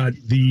 you've got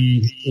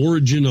the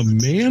origin of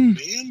man.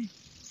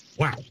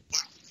 Wow.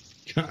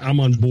 I'm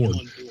on board.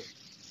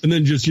 And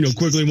then just,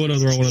 quickly, one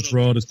other I want to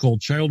throw out is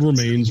called Child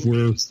Remains,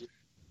 where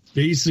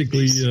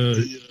basically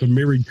the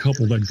married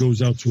couple that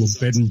goes out to a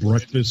bed and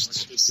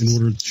breakfast in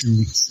order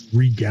to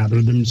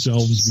regather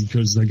themselves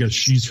because I guess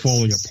she's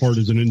falling apart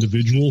as an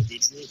individual.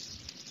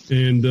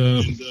 And,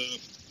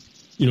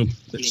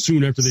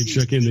 soon after they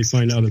check in, they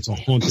find out it's a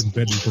haunted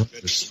bed and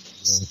breakfast.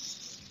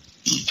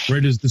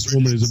 Right as this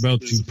woman is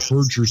about to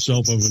purge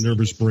herself of a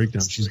nervous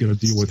breakdown, she's going to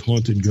deal with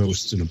haunted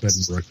ghosts in a bed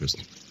and breakfast.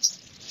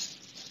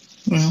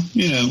 Well,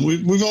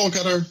 we've all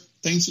got our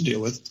things to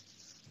deal with.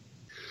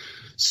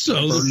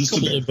 So there's a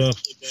couple of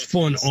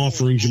fun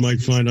offerings you might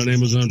find on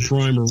Amazon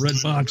Prime or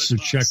Redbox, so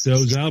check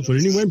those out. But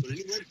anyway,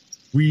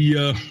 we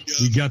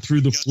got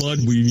through the flood.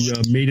 We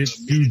made it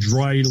through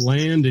dry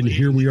land, and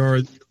here we are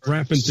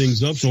wrapping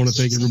things up. So I want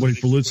to thank everybody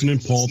for listening.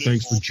 Paul,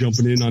 thanks for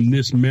jumping in on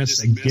this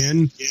mess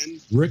again.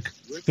 Rick,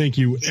 thank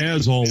you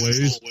as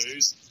always.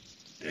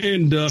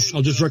 And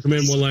I'll just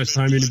recommend one last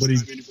time, anybody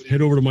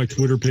head over to my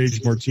Twitter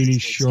page, Martini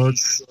Shark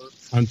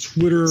on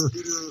Twitter.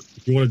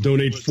 If you want to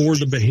donate for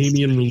the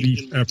Bahamian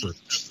relief effort,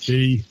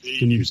 they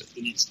can use it.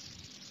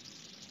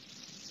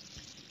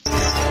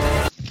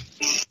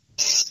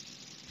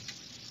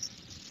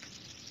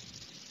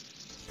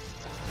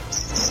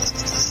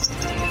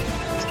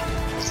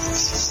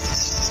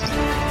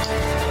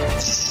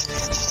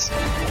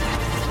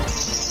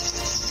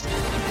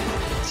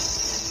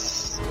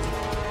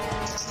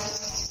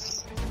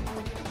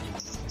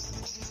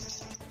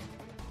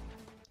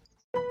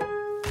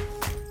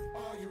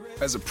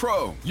 As a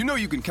pro, you know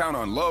you can count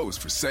on Lowe's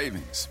for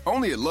savings.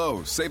 Only at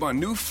Lowe's, save on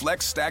new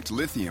Flex Stacked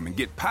Lithium and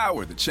get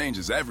power that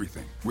changes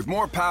everything. With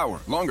more power,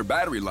 longer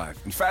battery life,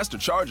 and faster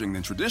charging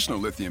than traditional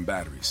lithium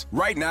batteries.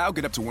 Right now,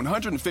 get up to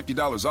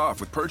 $150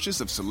 off with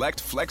purchase of select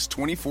Flex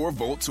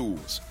 24-volt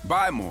tools.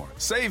 Buy more,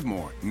 save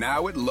more,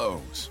 now at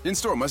Lowe's.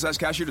 In-store, must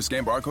ask cashier to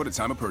scan barcode at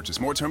time of purchase.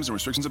 More terms and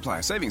restrictions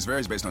apply. Savings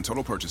varies based on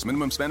total purchase.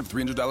 Minimum spend of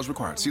 $300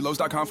 required. See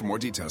Lowe's.com for more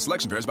details.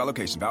 Selection varies by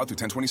location. Valid through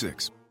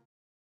 10/26.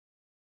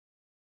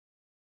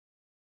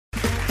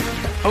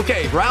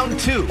 Okay, round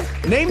two.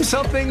 Name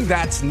something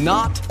that's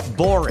not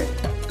boring.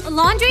 A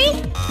laundry?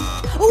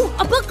 Ooh,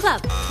 a book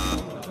club.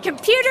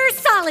 Computer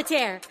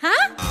solitaire,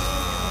 huh?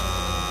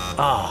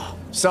 Ah,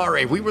 oh,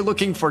 sorry, we were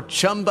looking for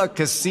Chumba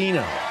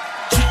Casino.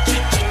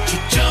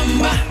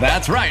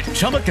 That's right,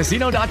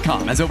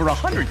 ChumbaCasino.com has over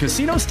 100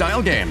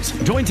 casino-style games.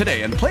 Join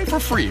today and play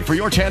for free for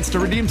your chance to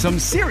redeem some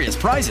serious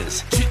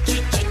prizes.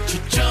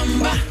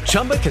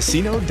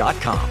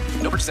 ChumbaCasino.com.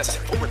 No purchase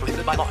necessary. Void where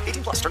prohibited by law.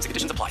 18+ terms and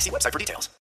conditions apply. See website for details.